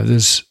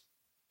 there's,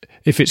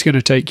 if it's going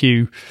to take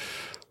you,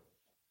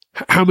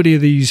 how many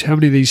of these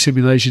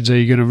simulations are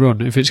you going to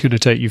run if it's going to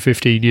take you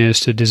 15 years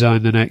to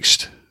design the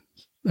next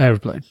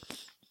aeroplane?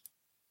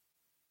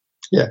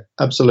 Yeah,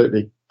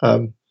 absolutely.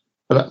 And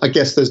I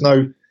guess there's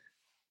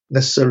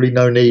necessarily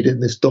no need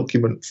in this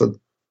document for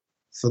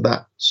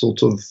that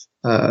sort of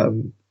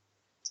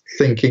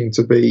thinking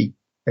to be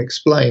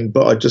explained.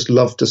 But I'd just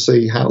love to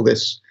see how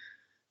this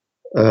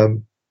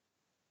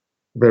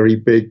very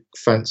big,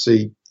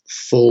 fancy,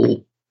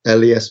 full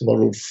LES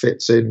model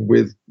fits in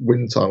with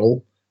wind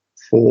tunnel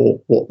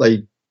for what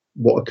a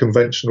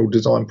conventional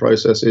design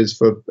process is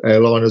for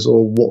airliners,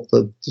 or what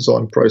the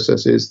design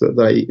process is that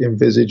they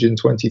envisage in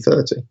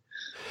 2030.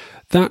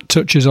 That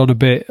touches on a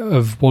bit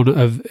of one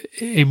of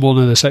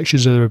the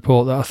sections of the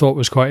report that I thought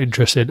was quite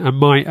interesting, and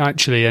might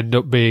actually end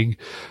up being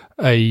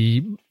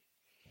a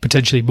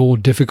potentially more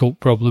difficult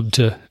problem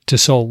to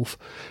solve.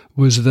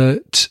 Was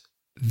that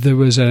there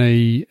was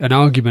an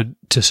argument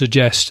to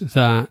suggest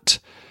that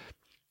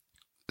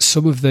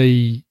some of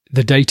the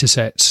data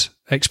sets,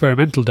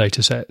 experimental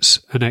data sets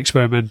and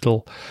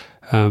experimental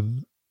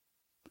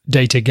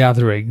data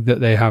gathering that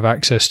they have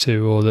access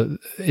to, or that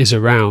is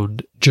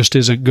around, just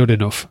isn't good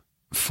enough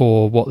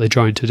for what they're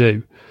trying to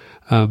do.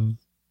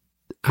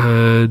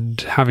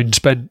 And having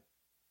spent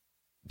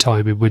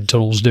time in wind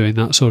tunnels doing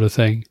that sort of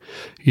thing,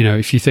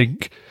 if you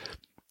think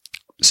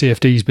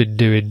CFD's been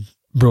doing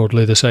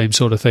broadly the same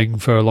sort of thing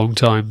for a long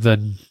time,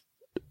 then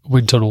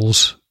wind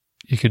tunnels,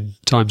 you can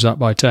times that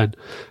by 10.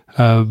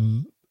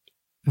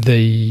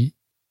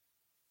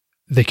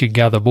 They can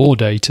gather more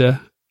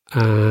data,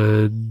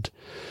 and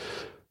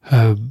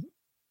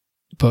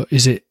but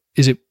is it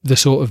the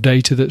sort of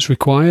data that's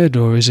required,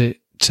 or is it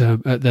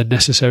at the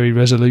necessary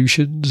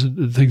resolutions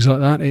and things like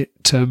that?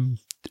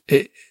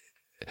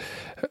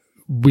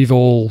 We've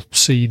all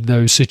seen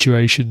those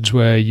situations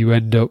where you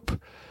end up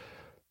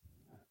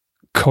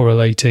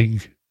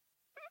correlating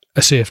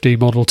a CFD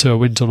model to a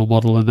wind tunnel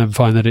model and then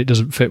find that it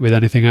doesn't fit with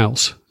anything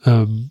else.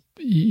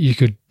 You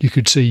could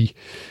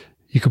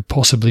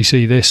possibly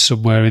see this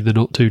somewhere in the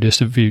not too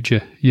distant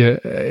future. Your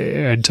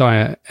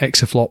entire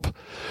exaflop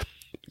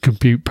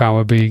compute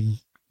power being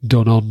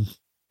done on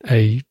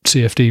a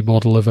CFD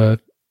model of a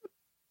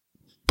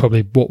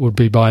probably what would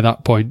be by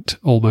that point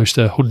almost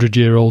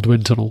 100-year-old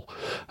wind tunnel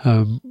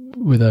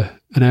with an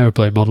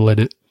aeroplane model in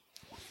it.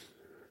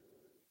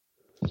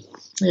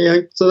 Yeah,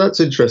 so that's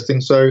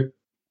interesting. So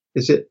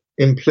is it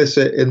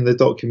implicit in the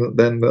document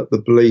then that the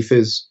belief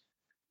is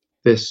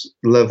this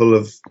level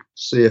of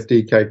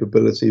CFD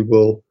capability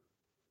will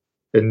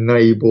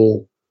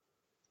enable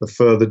the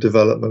further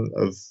development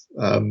of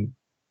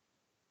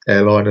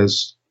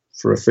airliners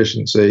for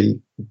efficiency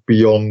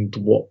beyond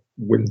what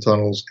wind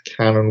tunnels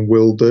can and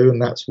will do,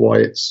 and that's why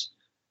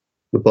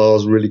the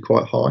bar's really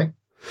quite high.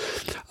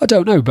 I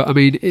don't know, but I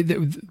mean,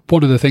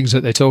 one of the things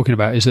that they're talking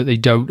about is that they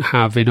don't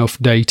have enough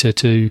data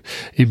to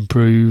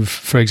improve,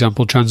 for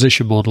example,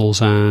 transition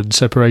models and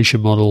separation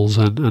models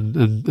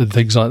and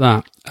things like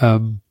that.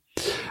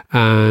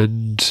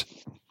 And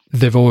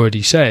they've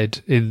already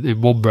said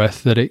in one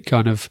breath that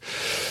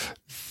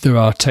there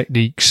are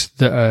techniques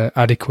that are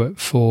adequate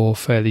for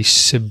fairly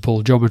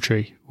simple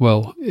geometry.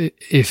 Well,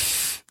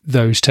 if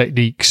those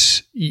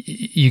techniques,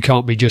 you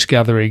can't be just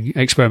gathering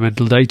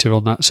experimental data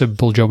on that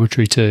simple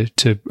geometry to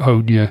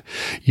hone your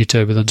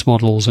turbulence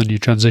models and your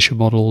transition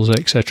models,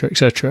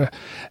 etc.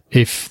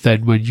 If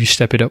then when you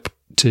step it up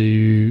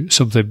to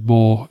something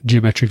more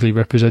geometrically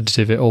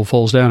representative, it all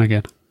falls down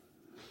again.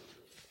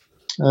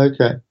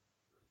 Okay.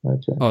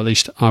 Or at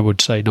least I would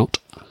say not.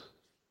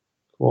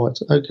 Quite.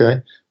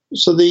 Okay.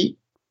 So the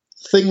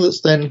thing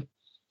that's then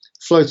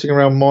floating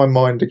around my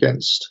mind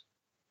against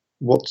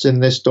what's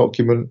in this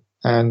document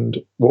and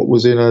what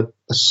was in an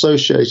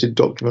associated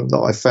document that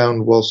I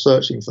found while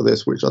searching for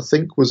this, which I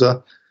think was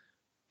a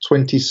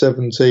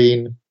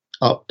 2017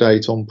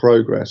 update on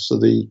progress. So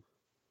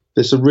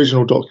this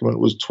original document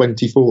was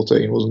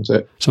 2014, wasn't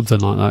it?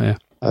 Something like that,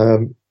 yeah.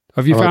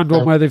 Have you found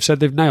one where they've said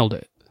they've nailed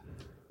it?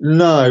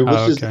 No,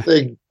 which is the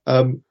thing.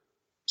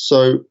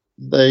 So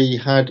they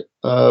had,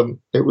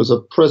 it was a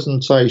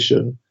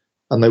presentation,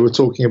 and they were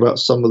talking about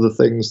some of the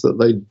things that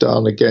they'd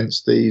done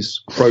against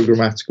these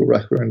programmatical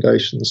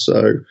recommendations.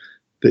 So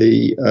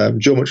the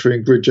geometry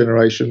and grid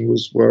generation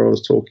was where I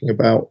was talking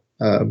about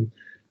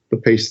the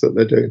piece that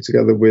they're doing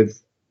together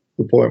with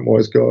the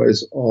Pointwise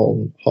guys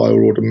on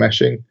higher order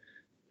meshing,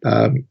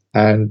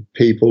 and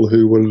people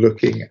who were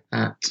looking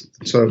at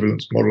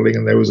turbulence modeling.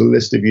 And there was a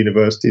list of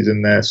universities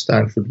in there.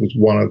 Stanford was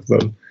one of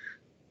them.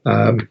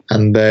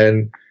 And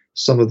then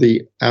some of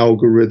the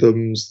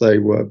algorithms,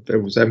 there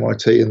was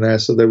MIT in there.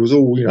 So there was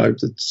all,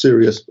 the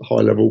serious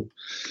high-level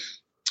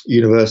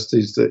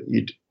universities that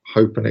you'd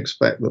hope and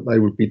expect that they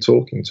would be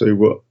talking to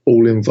were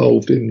all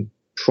involved in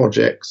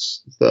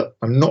projects that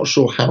I'm not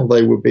sure how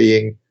they were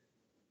being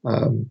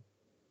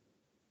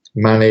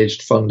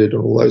managed, funded,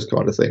 and all those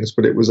kind of things.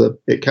 But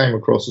it came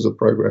across as a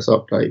progress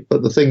update.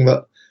 But the thing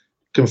that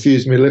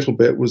confused me a little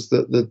bit was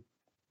that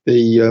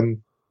the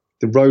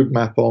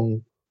roadmap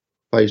on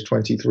page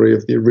 23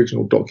 of the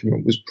original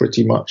document was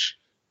pretty much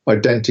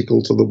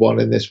identical to the one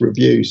in this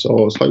review. So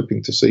I was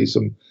hoping to see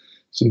some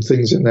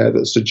things in there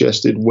that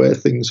suggested where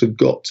things had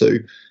got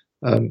to.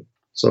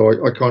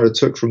 So I kind of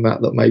took from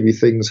that maybe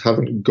things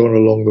haven't gone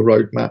along the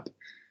roadmap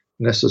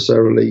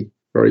necessarily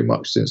very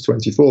much since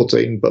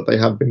 2014, but they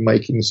have been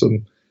making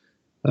some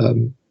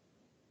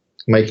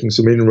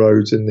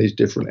inroads in these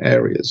different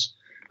areas.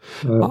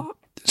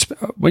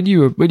 When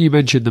you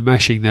mentioned the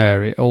meshing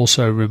there, it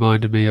also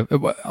reminded me of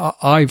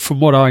from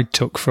what I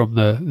took from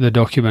the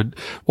document,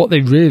 what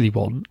they really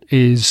want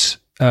is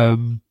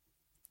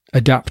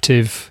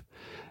adaptive,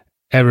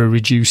 error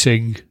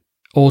reducing,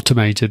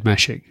 automated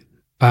meshing,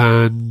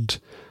 and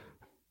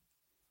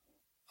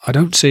I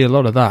don't see a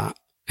lot of that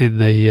in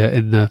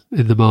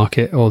the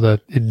market or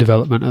in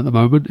development at the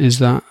moment. Is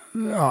that,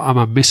 am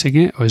I missing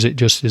it, or is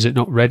it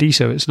not ready,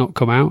 so it's not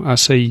come out? I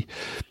see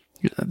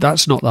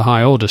that's not the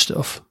high order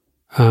stuff.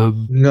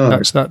 No,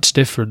 that's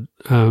different.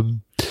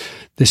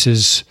 This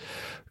is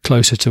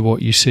closer to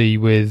what you see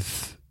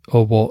with,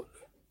 or what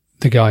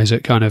the guys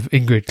at kind of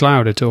Ingrid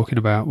Cloud are talking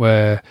about,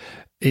 where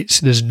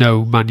there's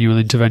no manual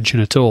intervention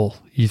at all.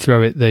 You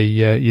throw it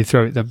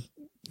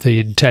the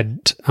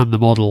intent and the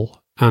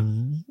model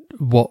and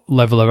what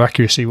level of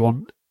accuracy you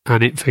want,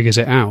 and it figures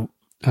it out.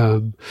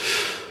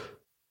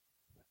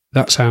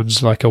 That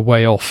sounds like a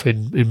way off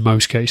in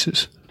most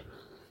cases.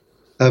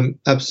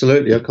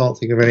 Absolutely. I can't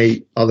think of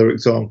any other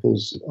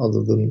examples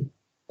other than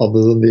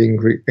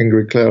the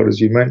Ingrid Cloud, as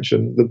you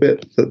mentioned. The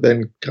bit that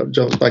then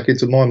jumps back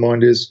into my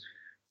mind is,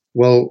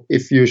 well,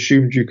 if you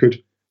assumed you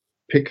could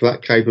pick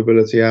that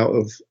capability out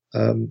of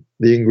the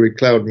Ingrid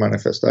Cloud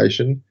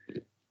manifestation,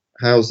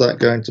 how's that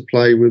going to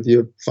play with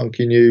your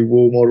funky new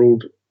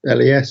wall-modelled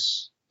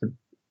LES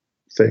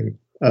thing?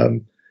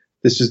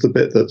 This is the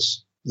bit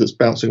that's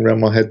bouncing around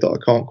my head that I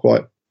can't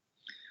quite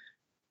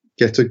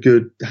get a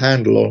good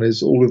handle on,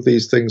 is all of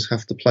these things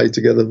have to play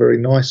together very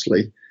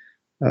nicely.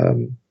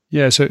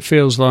 So it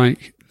feels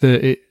like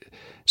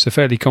it's a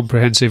fairly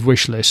comprehensive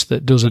wish list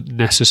that doesn't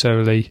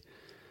necessarily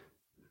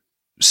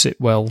sit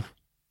well,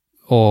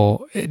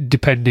 or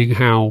depending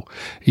how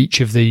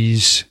each of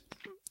these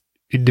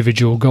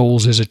individual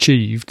goals is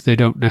achieved, they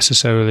don't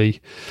necessarily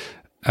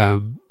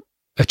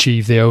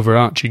achieve the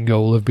overarching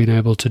goal of being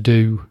able to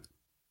do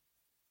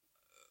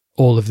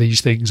all of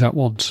these things at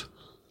once.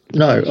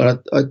 No,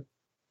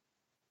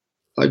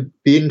 I'd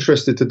be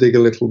interested to dig a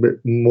little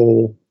bit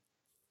more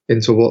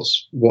into what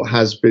work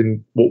has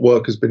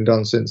been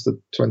done since the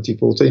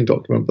 2014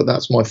 document, but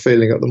that's my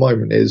feeling at the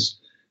moment. Is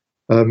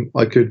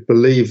I could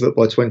believe that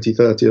by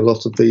 2030 a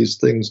lot of these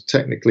things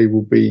technically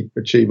will be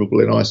achievable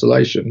in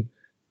isolation,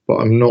 but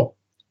I'm not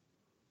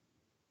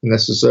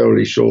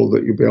necessarily sure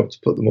that you'll be able to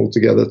put them all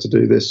together to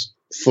do this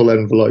full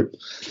envelope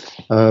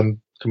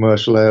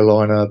commercial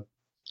airliner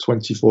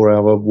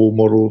 24-hour wall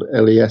modelled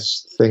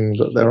LES thing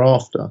that they're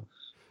after.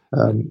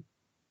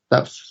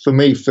 That for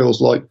me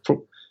feels like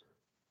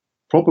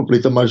probably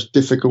the most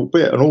difficult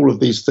bit, and all of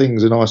these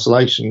things in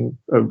isolation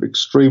are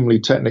extremely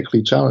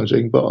technically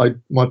challenging, but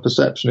my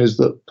perception is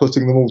that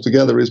putting them all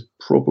together is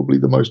probably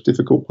the most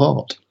difficult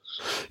part.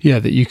 Yeah,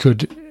 that you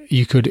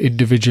could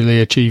individually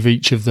achieve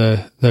each of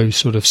those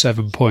sort of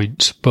 7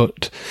 points,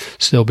 but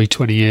still be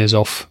 20 years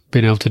off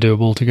being able to do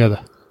them all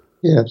together.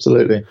 Yeah,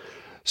 absolutely.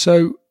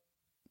 So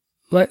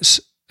let's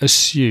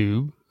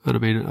assume, and I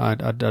mean,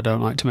 I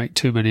don't like to make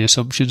too many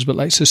assumptions, but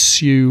let's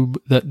assume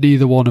that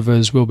neither one of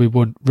us will be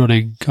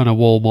running kind of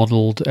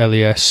wall-modelled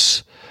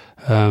LES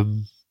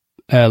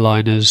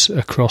airliners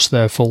across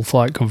their full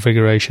flight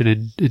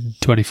configuration in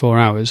 24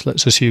 hours.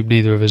 Let's assume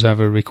neither of us have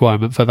a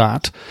requirement for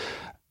that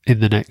in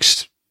the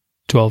next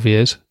 12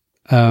 years.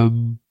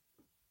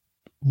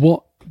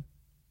 What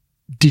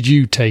did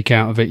you take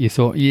out of it? You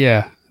thought,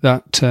 yeah,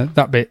 that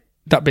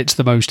bit's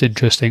the most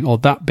interesting, or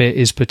that bit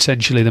is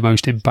potentially the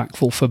most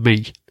impactful for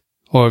me?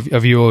 Or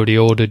have you already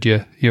ordered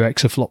your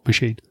exaflop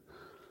machine?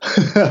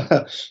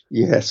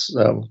 Yes.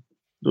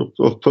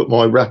 I've put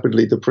my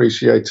rapidly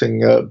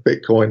depreciating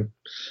Bitcoin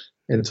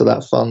into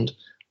that fund.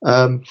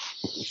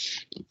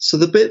 So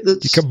the bit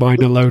that's... You can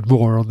mine a load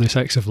more on this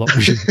exaflop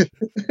machine.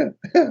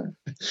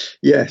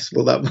 Yes,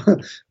 well,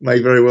 that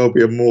may very well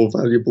be a more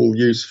valuable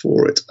use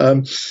for it.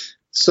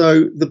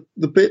 So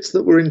the bits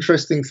that were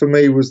interesting for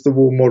me was the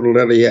wall model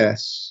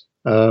LES,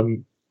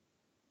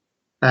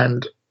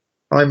 and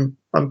I'm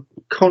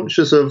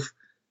conscious of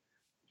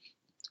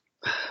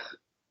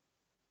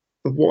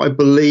what I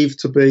believe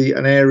to be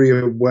an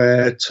area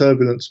where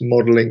turbulence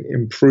modelling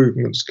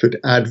improvements could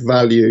add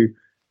value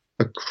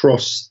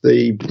across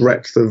the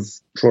breadth of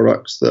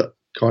products that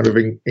kind of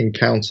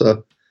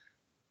encounter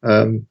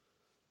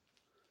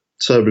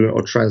turbulent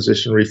or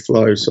transitionary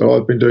flow. So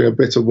I've been doing a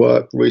bit of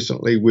work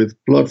recently with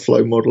blood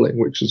flow modelling,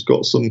 which has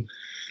got some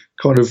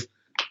kind of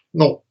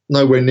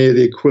nowhere near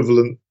the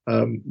equivalent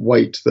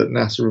weight that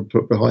NASA have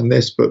put behind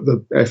this, but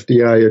the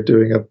FDA are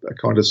doing a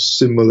kind of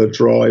similar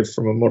drive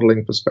from a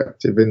modelling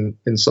perspective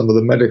in some of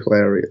the medical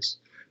areas.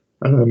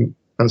 And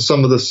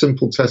some of the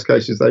simple test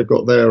cases they've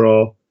got there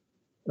are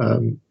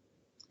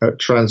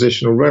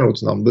transitional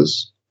Reynolds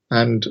numbers,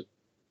 and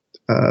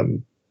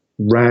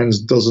RANS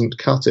doesn't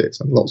cut it.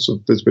 And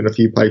there's been a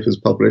few papers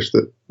published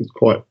that is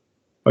quite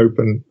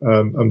open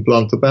and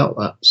blunt about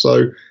that.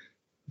 So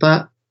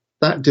that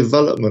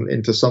development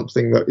into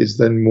something that is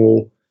then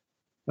more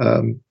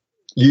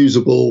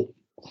usable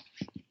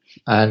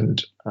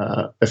and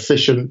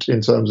efficient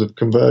in terms of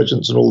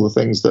convergence and all the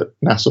things that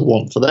NASA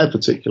want for their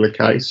particular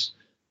case.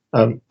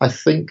 I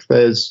think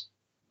there's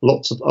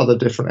lots of other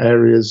different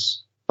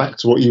areas. Back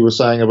to what you were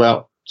saying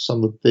about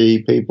some of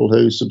the people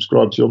who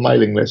subscribe to your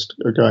mailing list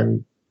are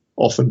going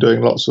off and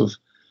doing lots of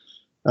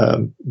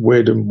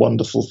weird and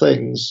wonderful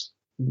things.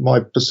 My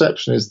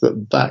perception is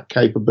that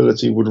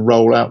capability would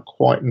roll out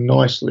quite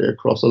nicely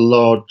across a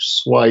large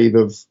swathe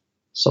of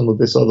some of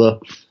this other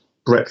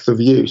breadth of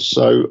use.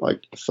 So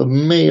for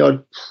me,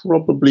 I'd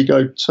probably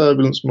go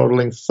turbulence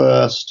modeling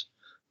first,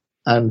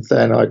 and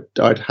then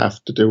I'd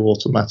have to do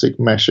automatic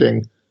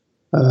meshing.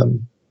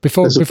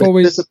 There's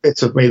a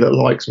bit of me that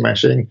likes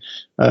meshing,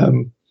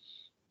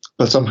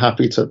 but I'm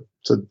happy to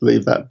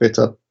leave that bit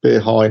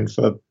behind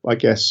for, I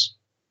guess,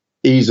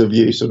 ease of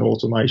use and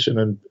automation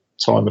and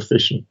time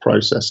efficient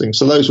processing.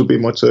 So those would be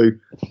my two: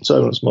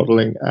 turbulence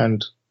modeling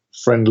and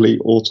friendly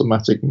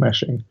automatic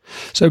meshing.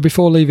 So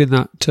before leaving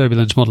that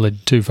turbulence modeling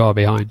too far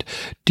behind,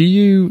 do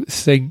you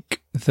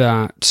think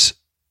that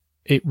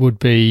it would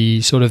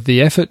be sort of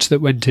the efforts that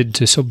went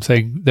into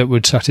something that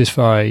would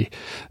satisfy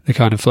the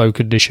kind of flow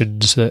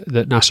conditions that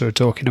NASA are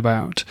talking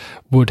about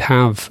would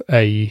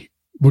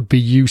be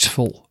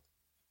useful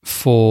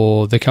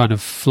for the kind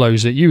of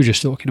flows that you were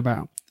just talking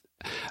about?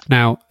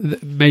 Now,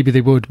 maybe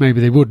they would,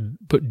 maybe they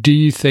wouldn't, but do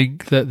you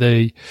think that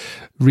the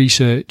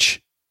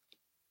research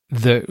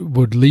that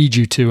would lead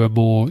you to a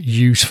more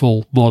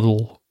useful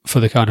model for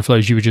the kind of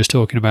flows you were just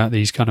talking about,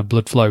 these kind of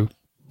blood flow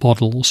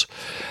models,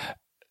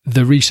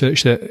 the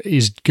research that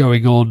is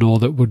going on or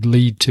that would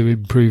lead to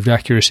improved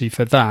accuracy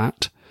for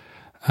that,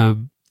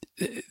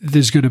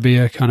 there's going to be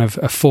a kind of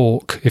a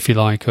fork, if you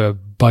like, a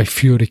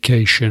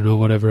bifurcation or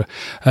whatever,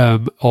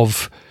 there's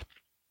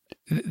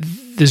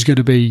going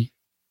to be,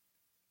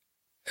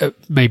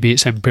 maybe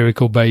it's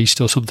empirical based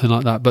or something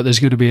like that, but there's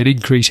going to be an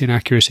increase in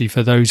accuracy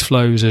for those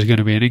flows. There's going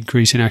to be an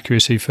increase in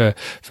accuracy for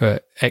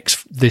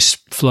this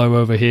flow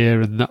over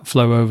here and that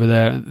flow over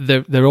there.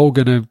 They're all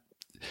going to,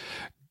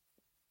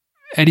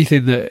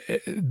 anything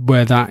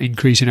where that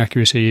increase in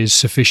accuracy is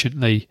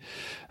sufficiently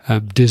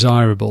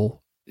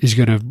desirable is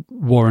going to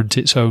warrant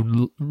its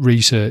own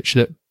research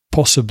that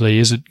possibly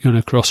isn't going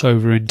to cross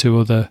over into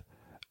other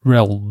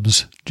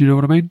realms. Do you know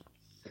what I mean?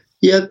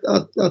 Yeah,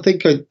 I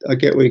think I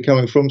get where you're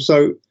coming from.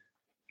 So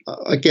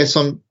I guess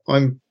I'm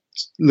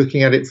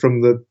looking at it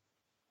from the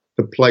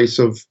place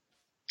of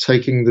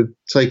taking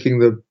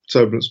the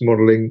turbulence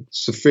modelling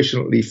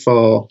sufficiently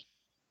far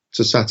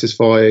to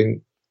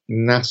satisfying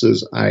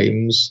NASA's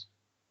aims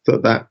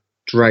that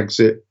drags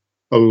it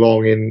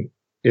along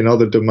in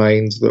other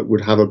domains that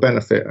would have a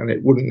benefit, and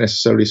it wouldn't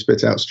necessarily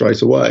spit out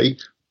straight away.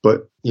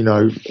 But,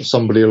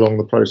 somebody along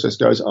the process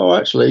goes, oh,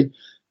 actually,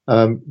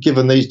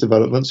 given these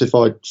developments, if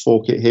I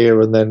fork it here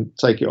and then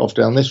take it off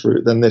down this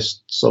route, then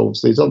this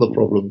solves these other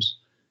problems.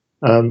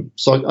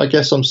 So I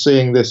guess I'm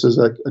seeing this as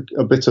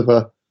a bit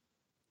of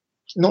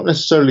not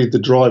necessarily the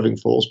driving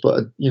force,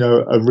 but,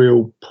 a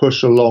real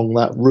push along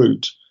that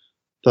route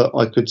that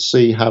I could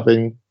see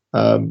having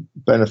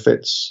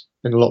benefits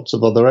in lots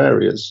of other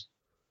areas.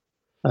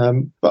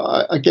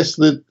 But I guess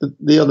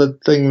the other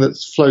thing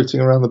that's floating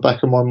around the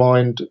back of my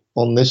mind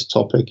on this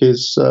topic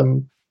is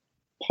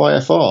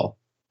PyFR.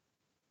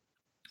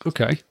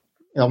 Okay.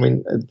 I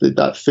mean,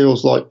 that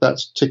feels like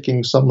that's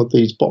ticking some of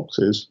these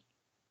boxes.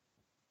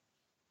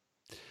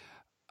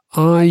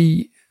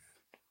 I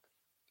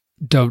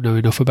don't know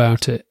enough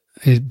about it,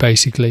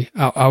 basically.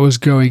 I was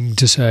going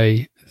to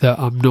say that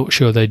I'm not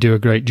sure they do a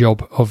great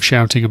job of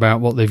shouting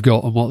about what they've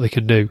got and what they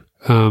can do.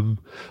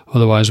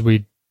 Otherwise,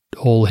 we'd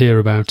all hear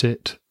about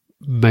it.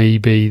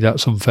 Maybe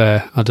that's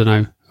unfair. I don't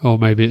know. Or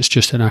maybe it's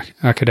just an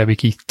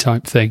academic-y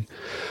type thing.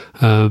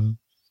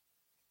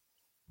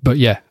 But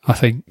yeah, I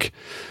think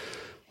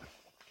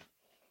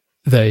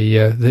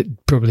they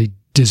probably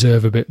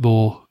deserve a bit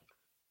more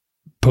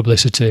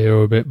publicity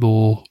or a bit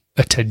more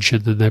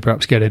attention than they're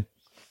perhaps getting.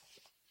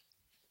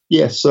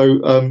 Yes,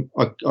 so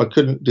I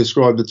couldn't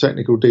describe the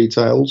technical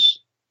details,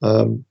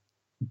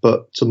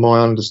 but to my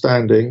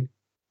understanding,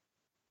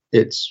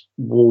 it's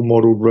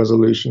wall-modelled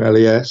resolution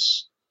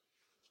LES.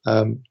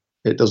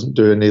 It doesn't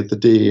do any of the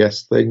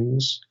DES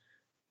things.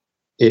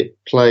 It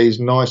plays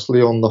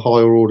nicely on the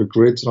higher order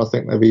grids, and I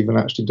think they've even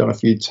actually done a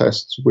few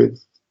tests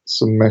with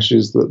some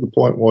meshes that the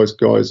Pointwise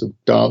guys have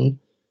done.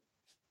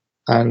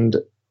 And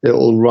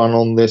it'll run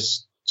on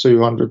this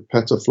 200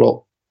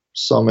 petaflop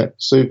Summit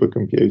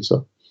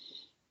supercomputer.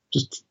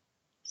 Just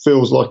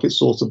feels like it's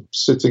sort of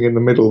sitting in the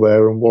middle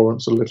there and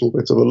warrants a little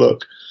bit of a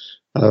look.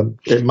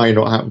 It may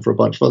not happen for a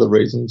bunch of other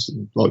reasons.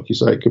 Like you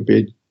say, it could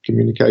be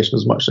communication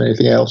as much as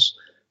anything else.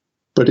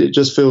 But it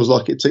just feels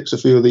like it ticks a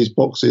few of these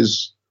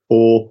boxes,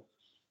 or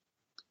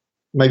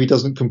maybe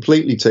doesn't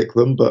completely tick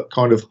them, but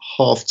kind of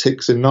half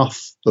ticks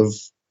enough of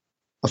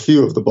a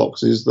few of the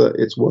boxes that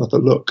it's worth a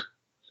look.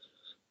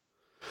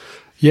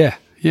 Yeah,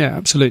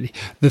 absolutely.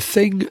 The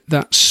thing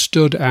that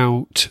stood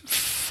out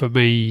for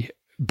me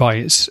by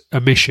its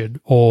omission,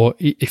 or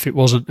if it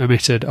wasn't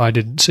omitted, I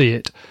didn't see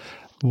it,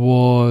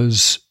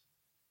 was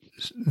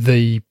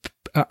the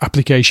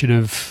application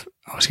of,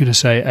 I was going to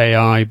say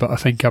AI, but I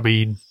think I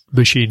mean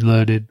machine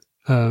learning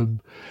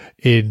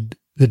in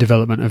the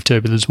development of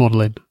turbulence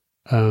modelling.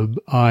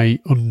 I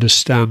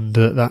understand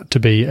that to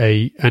be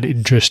an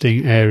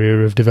interesting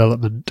area of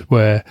development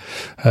where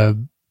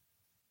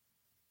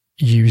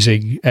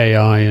using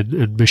AI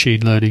and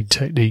machine learning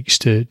techniques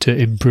to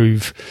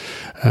improve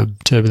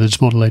turbulence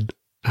modelling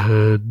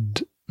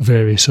and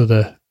various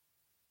other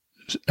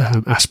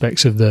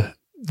aspects of the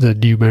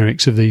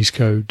numerics of these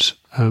codes.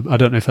 I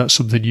don't know if that's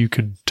something you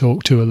can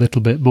talk to a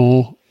little bit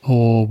more,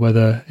 or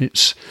whether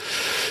it's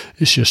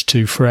just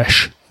too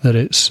fresh that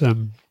it's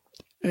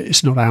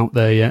not out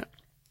there yet.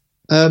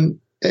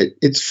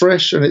 It's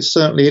fresh and it's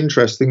certainly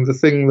interesting. The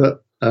thing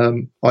that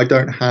I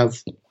don't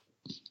have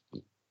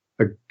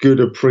a good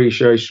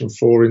appreciation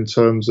for in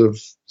terms of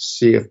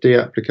CFD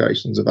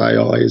applications of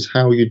AI is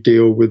how you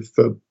deal with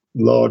the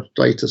large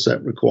data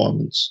set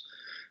requirements.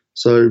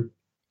 So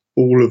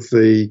all of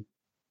the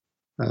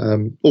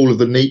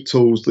neat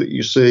tools that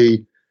you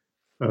see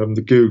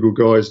the Google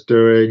guys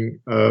doing.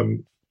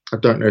 I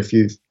don't know if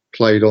you've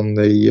played on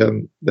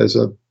the there's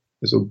a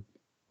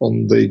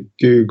on the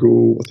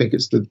Google, I think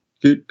it's the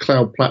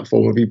Cloud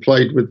platform. Have you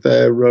played with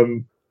their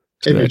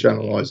image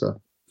analyzer?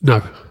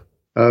 No.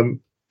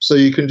 So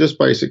you can just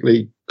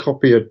basically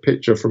copy a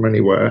picture from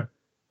anywhere,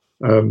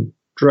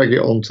 drag it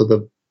onto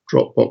the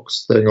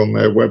Dropbox thing on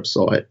their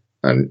website,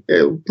 and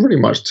it'll pretty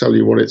much tell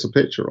you what it's a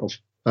picture of.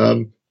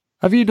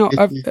 Have you not?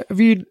 Have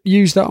you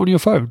used that on your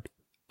phone?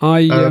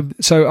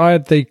 So I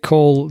had the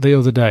call the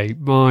other day.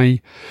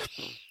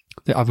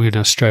 I'm going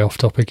to stray off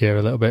topic here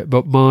a little bit,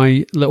 but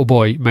my little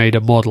boy made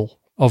a model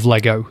of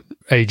Lego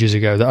ages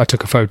ago that I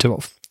took a photo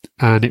of,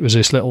 and it was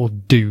this little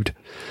dude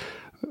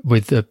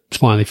with a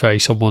smiley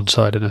face on one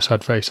side and a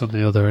sad face on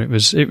the other. It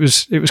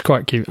was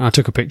quite cute, and I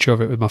took a picture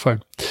of it with my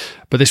phone.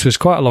 But this was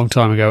quite a long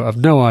time ago. I've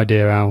no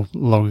idea how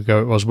long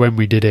ago it was when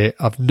we did it.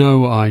 I've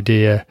no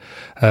idea.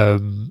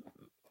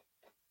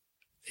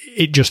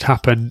 It just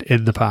happened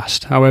in the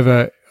past.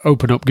 However,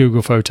 open up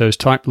Google Photos,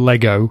 type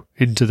Lego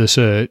into the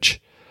search,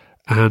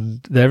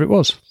 and there it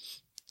was.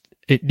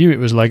 It knew it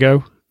was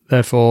Lego,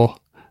 therefore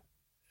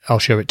I'll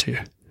show it to you.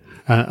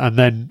 And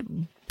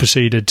then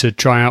proceeded to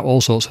try out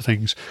all sorts of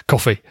things: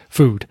 coffee,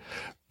 food,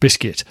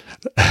 biscuit,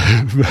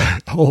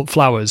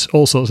 flowers,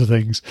 all sorts of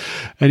things.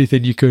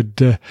 Anything you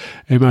could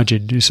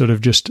imagine. You sort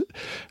of just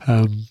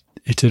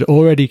It had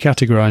already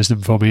categorised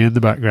them for me in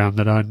the background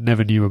that I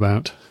never knew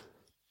about.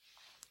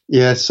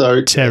 Yeah,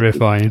 so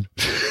terrifying.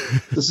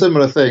 The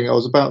similar thing I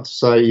was about to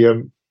say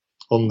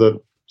on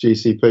the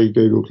GCP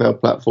Google Cloud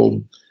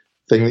Platform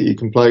thing that you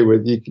can play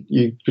with,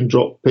 you can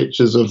drop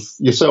pictures of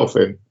yourself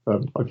in.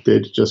 I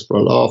did just for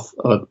a laugh.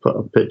 I put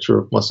a picture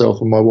of myself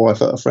and my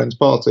wife at a friend's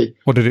party.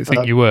 What did it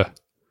think you were?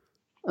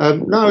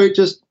 No,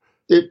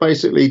 it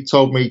basically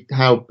told me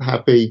how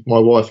happy my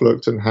wife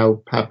looked and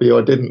how happy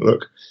I didn't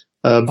look.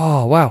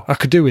 Oh, wow. I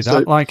could do with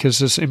that, like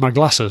as in my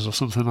glasses or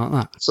something like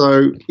that.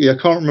 So, yeah, I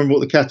can't remember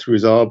what the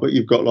categories are, but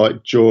you've got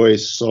like joy,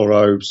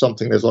 sorrow,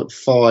 something. There's like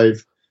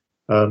 5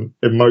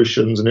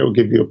 emotions, and it will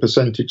give you a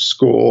percentage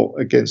score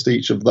against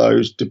each of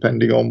those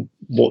depending on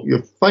what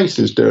your face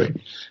is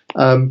doing.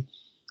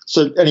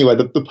 So anyway,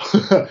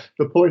 the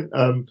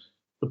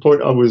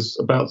point I was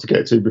about to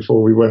get to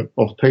before we went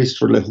off piste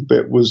for a little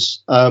bit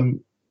was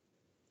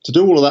to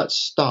do all of that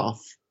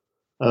stuff.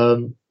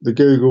 The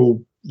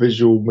Google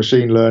visual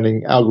machine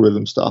learning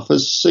algorithm stuff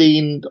has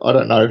seen, I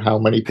don't know how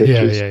many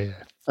pictures. Yeah.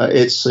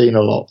 It's seen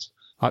a lot.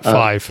 Like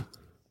 5.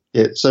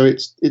 So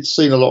it's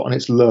seen a lot and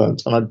it's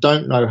learned. And I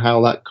don't know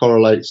how that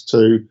correlates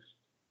to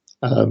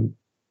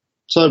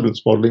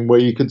turbulence modeling, where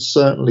you could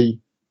certainly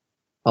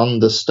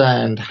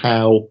understand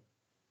how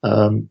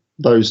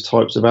those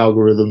types of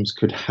algorithms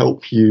could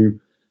help you,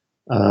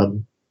 I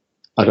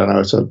don't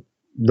know, at a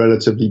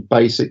relatively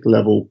basic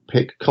level,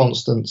 pick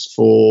constants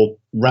for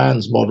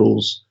RANS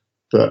models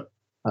that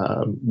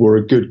were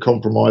a good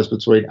compromise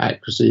between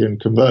accuracy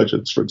and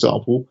convergence, for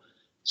example.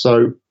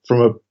 So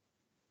from a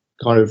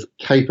kind of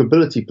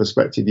capability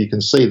perspective, you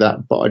can see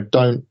that, but I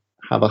don't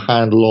have a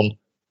handle on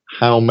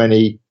how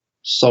many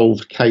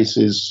solved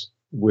cases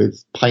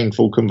with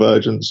painful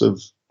convergence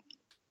of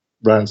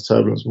RANS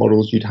turbulence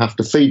models you'd have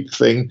to feed the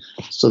thing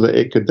so that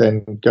it could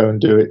then go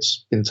and do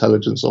its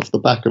intelligence off the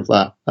back of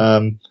that.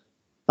 And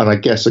I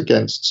guess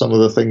against some of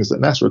the things that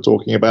NASA are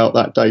talking about,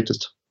 that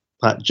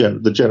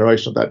the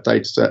generation of that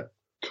data set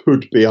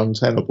could be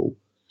untenable.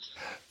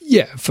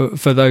 Yeah,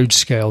 for those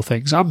scale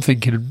things, I'm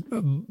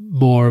thinking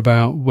more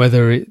about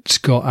whether it's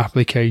got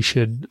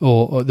application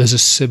or there's a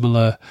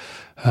similar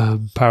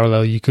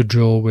parallel you could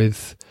draw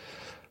with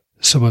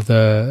some of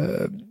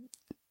the,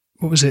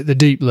 what was it, the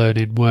deep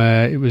learning,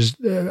 where it was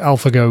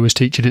AlphaGo was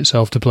teaching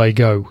itself to play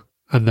Go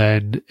and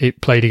then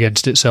it played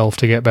against itself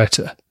to get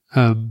better.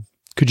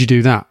 Could you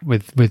do that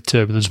with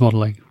turbulence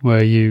modelling,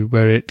 where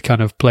it kind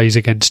of plays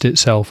against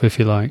itself, if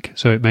you like,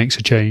 so it makes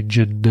a change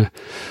and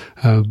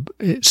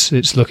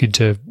it's looking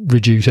to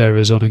reduce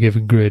errors on a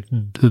given grid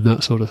and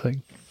that sort of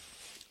thing?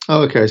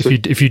 Oh, okay. So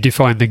if you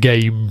define the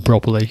game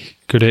properly,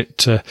 could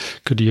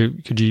you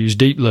use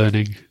deep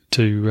learning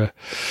to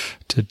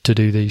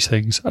do these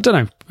things? I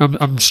don't know.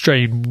 I'm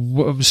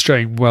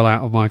straying well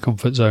out of my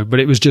comfort zone, but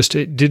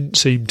it didn't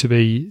seem to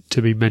be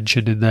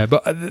mentioned in there.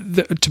 But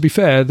to be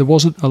fair, there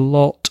wasn't a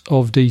lot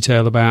of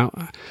detail about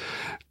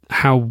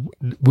how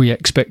we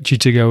expect you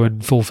to go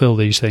and fulfill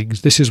these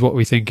things. This is what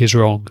we think is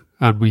wrong,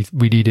 and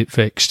we need it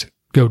fixed.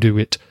 Go do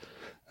it.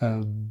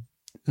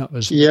 That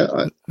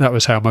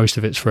was how most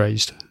of it's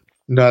phrased.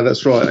 No,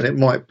 that's right. And it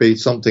might be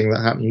something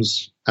that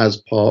happens as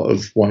part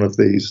of one of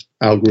these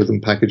algorithm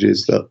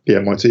packages that the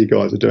MIT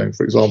guys are doing,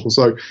 for example.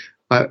 So,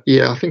 I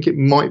think it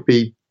might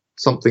be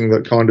something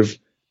that kind of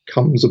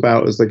comes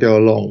about as they go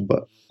along,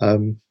 but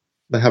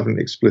they haven't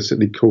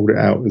explicitly called it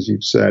out, as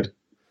you've said.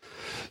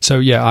 So,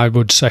 yeah, I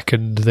would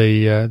second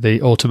the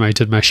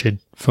automated meshing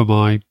for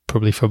my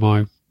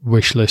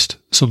wish list.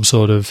 Some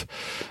sort of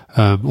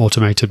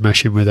automated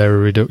meshing with error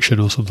reduction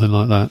or something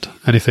like that.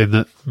 Anything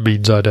that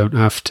means I don't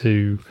have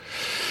to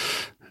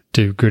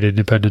do grid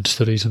independent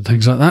studies and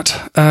things like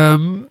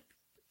that.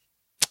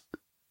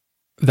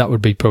 That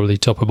would be probably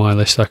top of my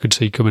list. I could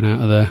see coming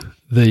out of there.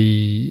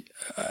 The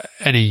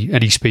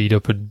any speed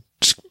up and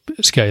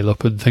scale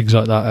up and things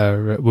like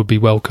that would be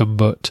welcome,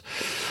 but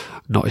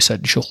not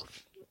essential.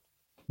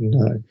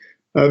 No.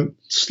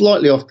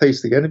 Slightly off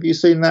piste again. Have you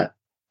seen that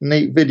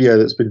neat video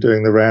that's been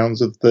doing the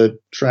rounds of the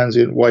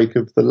transient wake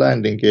of the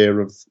landing gear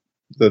of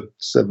the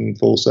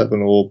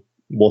 747 or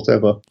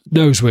whatever?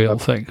 Nose wheel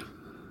thing.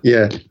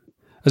 Yeah.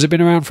 Has it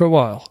been around for a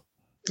while?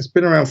 It's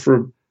been around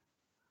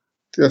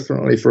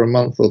definitely for a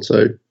month or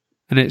two.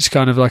 And it's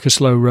kind of like a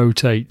slow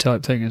rotate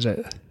type thing, is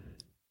it?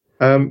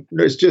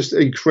 It's just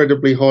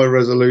incredibly high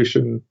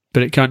resolution.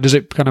 But does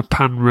it kind of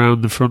pan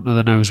round the front of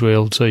the nose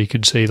wheel so you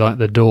can see like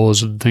the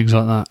doors and things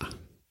like that?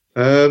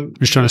 I'm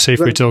just trying to see if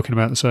we're talking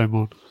about the same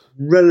one.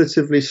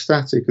 Relatively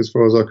static as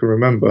far as I can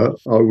remember.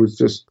 I was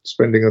just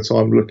spending a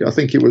time looking. I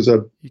think it was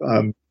a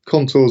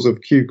contours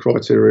of Q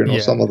criterion or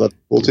some other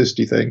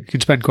autistic thing. You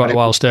can spend quite a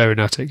while staring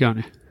at it, can't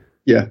you?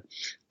 Yeah.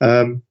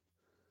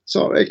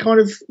 So it kind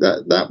of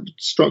that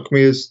struck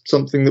me as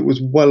something that was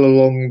well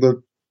along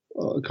the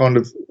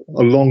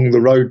along the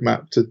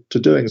roadmap to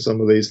doing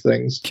some of these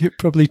things. It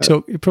probably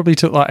took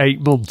like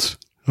 8 months.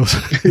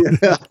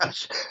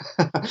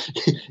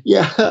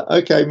 Yeah.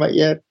 Okay, mate.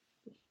 Yeah.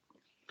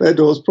 Fair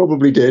doors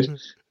probably did.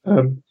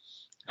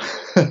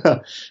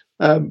 But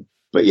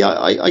yeah,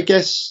 I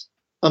guess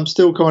I'm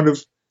still kind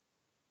of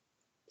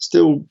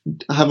still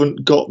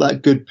haven't got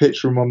that good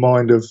picture in my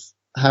mind of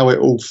how it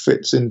all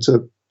fits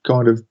into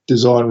kind of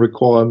design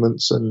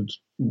requirements and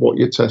what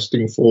you're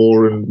testing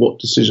for and what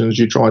decisions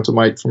you're trying to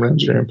make from an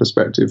engineering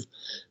perspective.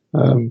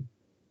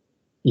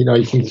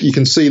 You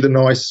can see the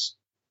nice,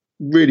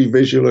 really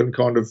visual and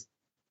kind of,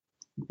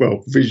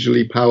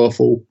 visually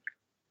powerful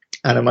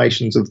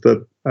animations of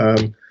the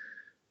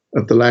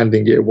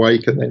landing gear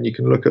wake, and then you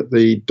can look at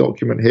the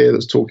document here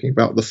that's talking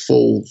about the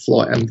full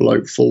flight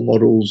envelope, full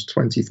models,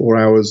 24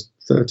 hours,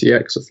 30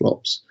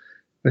 exaflops.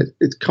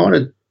 It's kind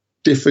of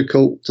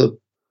difficult to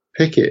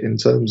pick it in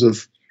terms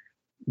of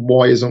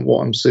why isn't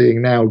what I'm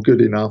seeing now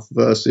good enough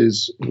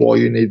versus why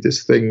you need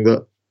this thing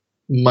that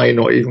may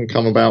not even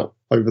come about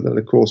over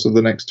the course of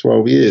the next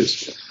 12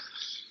 years.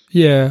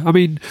 Yeah, I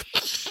mean,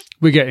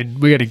 we're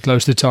getting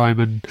close to time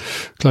and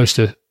close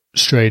to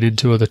straying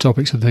into other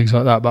topics and things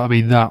like that. But I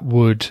mean, that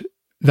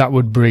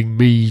would bring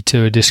me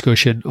to a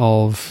discussion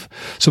of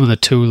some of the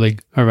tooling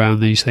around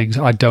these things.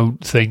 I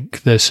don't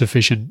think there's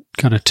sufficient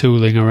kind of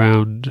tooling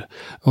around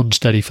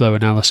unsteady flow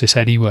analysis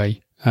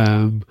anyway.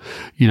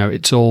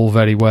 It's all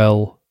very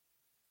well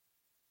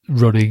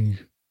running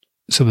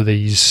some of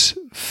these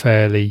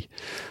fairly,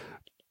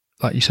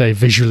 like you say,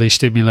 visually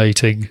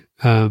stimulating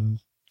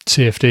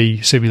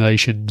CFD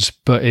simulations,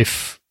 but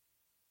if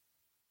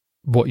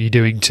what you're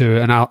doing to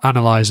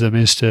analyze them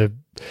is to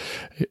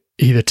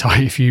either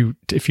if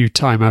you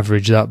time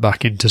average that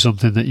back into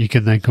something that you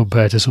can then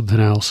compare to something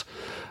else,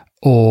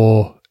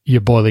 or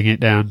you're boiling it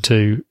down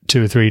to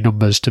 2 or 3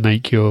 numbers to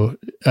make your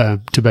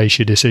to base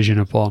your decision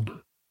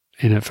upon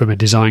from a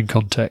design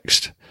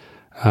context,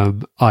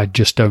 I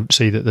just don't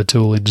see that the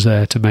tooling's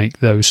there to make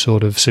those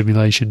sort of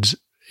simulations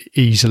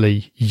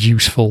easily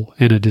useful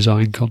in a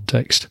design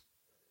context.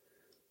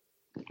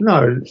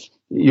 No,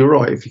 you're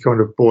right. If you kind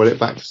of boil it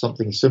back to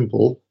something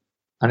simple,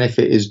 and if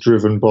it is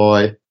driven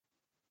by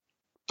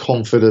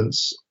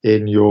confidence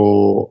in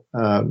your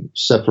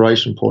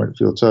separation point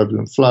for your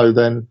turbulent flow,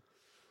 then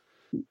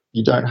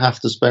you don't have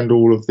to spend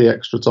all of the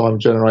extra time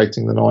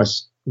generating the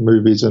nice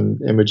movies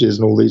and images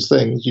and all these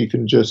things. You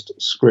can just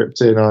script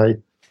in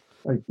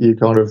you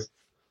kind of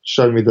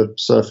show me the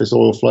surface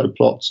oil flow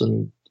plots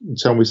and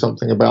tell me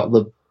something about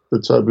the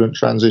turbulent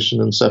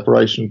transition and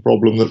separation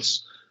problem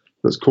that's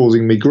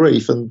causing me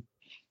grief, and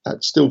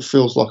that still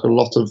feels like there's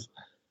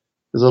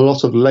a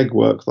lot of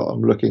legwork that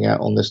I'm looking at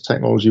on this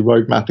technology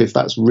roadmap, if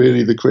that's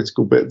really the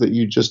critical bit that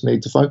you just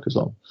need to focus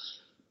on.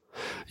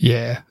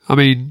 Yeah, I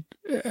mean,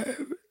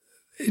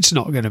 it's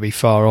not going to be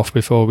far off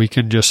before we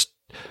can just...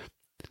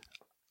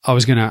 I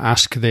was going to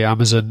ask the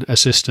Amazon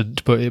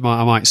assistant, but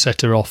I might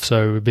set her off,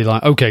 so it would be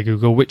like, okay,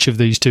 Google, which of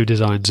these 2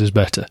 designs is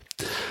better?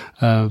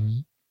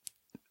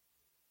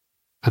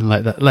 And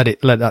let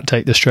that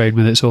take the strain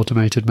with its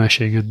automated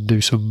meshing and do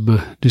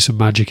some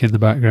magic in the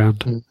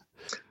background.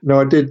 No,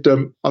 I did.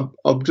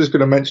 I'm just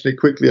going to mention it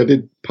quickly. I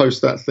did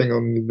post that thing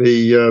on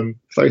the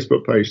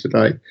Facebook page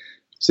today.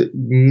 Is it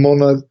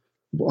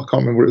I can't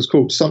remember what it was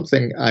called.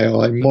 Something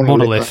AI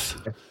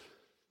Monolith.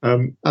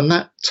 And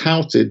that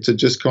touted to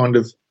just kind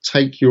of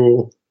take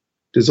your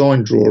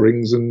design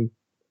drawings and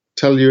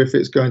tell you if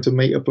it's going to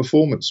meet a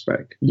performance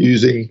spec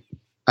using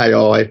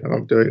AI. And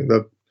I'm doing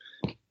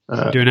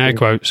doing air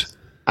quotes.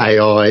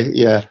 AI,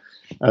 yeah.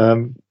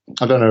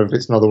 I don't know if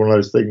it's another one of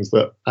those things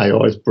that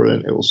AI is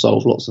brilliant. It will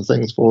solve lots of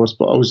things for us.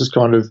 But I was just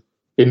kind of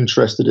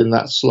interested in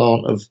that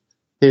slant of,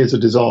 here's a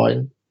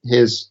design,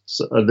 here's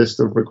a list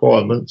of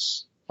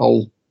requirements.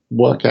 I'll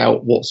work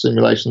out what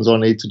simulations I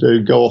need to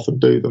do, go off and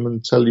do them,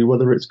 and tell you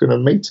whether it's going to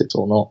meet it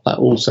or not. That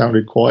all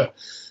sounded quite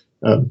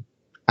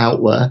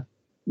out there.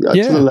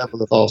 Yeah. To the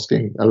level of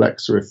asking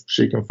Alexa if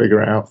she can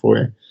figure it out for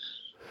you.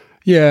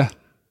 Yeah.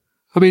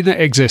 I mean, that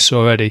exists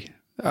already.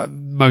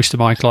 Most of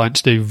my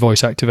clients do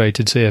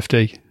voice-activated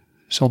CFD.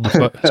 It's on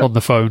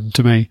the phone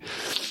to me.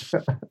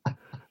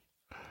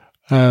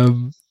 Are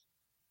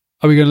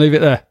we going to leave it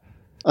there?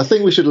 I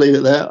think we should leave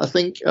it there. I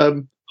think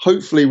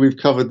hopefully we've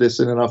covered this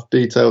in enough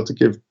detail to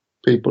give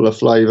people a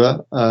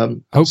flavour.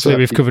 Hopefully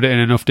we've covered it in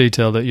enough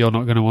detail that you're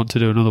not going to want to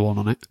do another one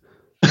on it.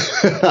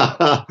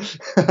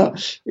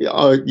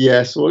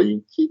 Yes. Well,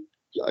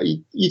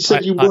 you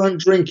said you weren't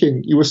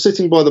drinking. You were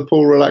sitting by the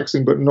pool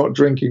relaxing but not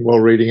drinking while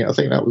reading it. I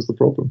think that was the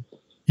problem.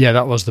 Yeah,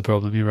 that was the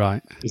problem. You're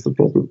right. Is the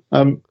problem.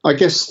 I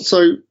guess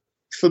so.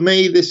 For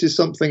me, this is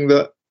something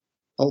that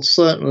I'll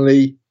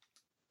certainly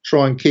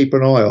try and keep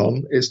an eye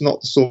on. It's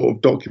not the sort of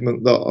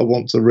document that I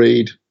want to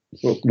read.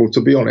 Well,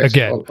 to be honest,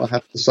 again, I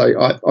have to say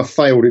I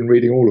failed in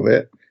reading all of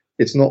it.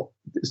 It's not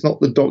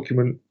the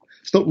document.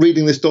 It's not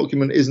reading this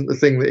document isn't the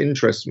thing that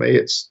interests me.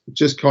 It's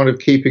just kind of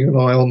keeping an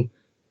eye on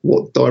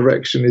what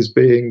direction is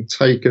being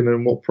taken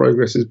and what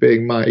progress is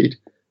being made.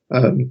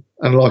 And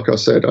like I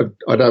said,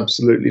 I'd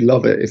absolutely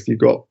love it if you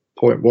got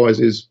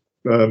Pointwise's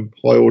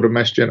high order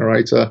mesh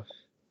generator,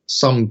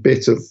 some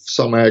bit of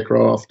some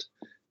aircraft,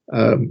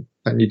 and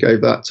you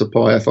gave that to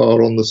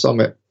PyFR on the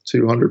Summit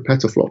 200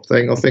 petaflop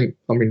thing.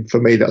 I mean, for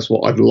me, that's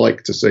what I'd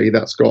like to see.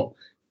 That's got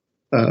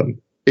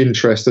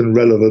interest and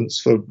relevance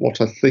for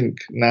what I think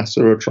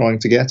NASA are trying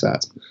to get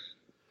at.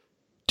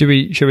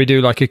 Shall we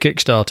do like a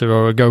Kickstarter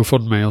or a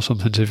GoFundMe or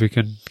something, see if we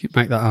can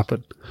make that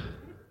happen?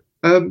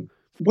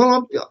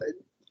 Well,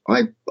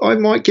 I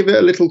might give it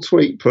a little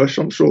tweet push.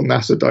 I'm sure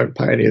NASA don't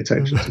pay any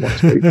attention to my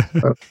tweet.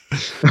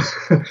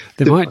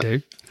 They might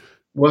do.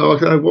 Well, I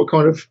don't know what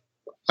kind of.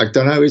 I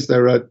don't know. Is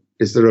there a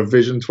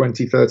Vision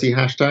 2030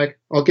 hashtag?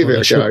 I'll give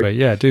it a go.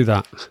 Yeah, do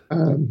that.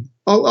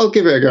 I'll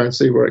give it a go and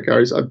see where it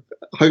goes.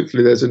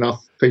 Hopefully, there's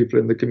enough people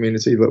in the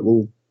community that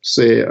will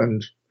see it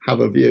and have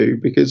a view,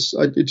 because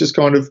it just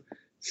kind of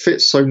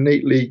fits so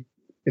neatly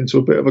into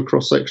a bit of a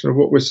cross section of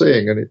what we're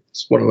seeing, and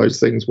it's one of those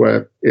things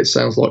where it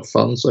sounds like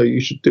fun, so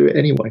you should do it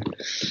anyway.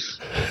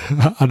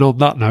 And on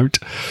that note,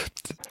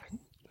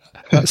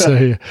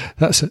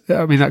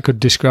 that could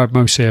describe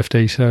most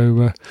CFD.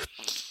 So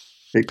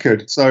it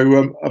could. So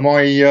am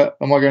I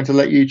going to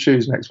let you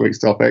choose next week's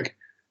topic?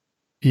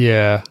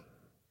 Yeah.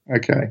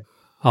 Okay.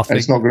 I think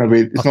it's not going to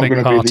be. It's not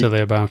going to be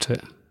heartily about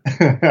it.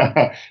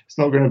 It's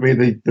not going to be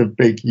the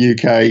big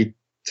UK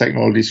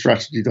technology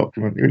strategy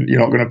document. You're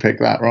not going to pick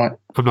that, right?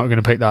 I'm not going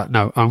to pick that.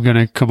 No, I'm going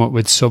to come up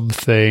with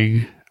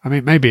something. I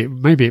mean, maybe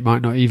it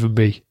might not even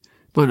be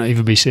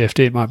CFD.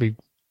 It might be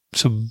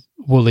some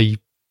woolly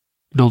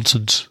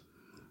nonsense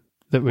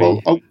that we.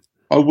 Well,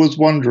 I was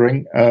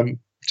wondering,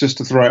 just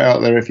to throw it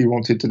out there, if you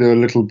wanted to do a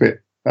little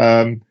bit,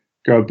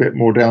 go a bit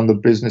more down the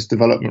business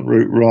development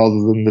route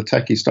rather than the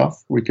techie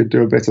stuff, we could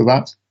do a bit of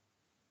that.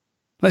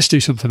 Let's do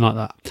something like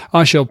that.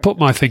 I shall put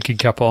my thinking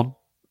cap on,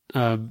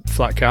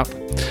 flat cap,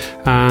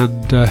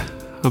 and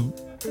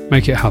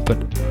make it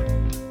happen.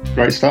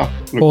 Great stuff.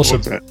 Look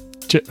awesome. forward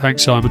to it.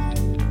 Thanks, Simon.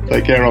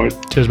 Take care of it.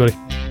 Cheers, buddy.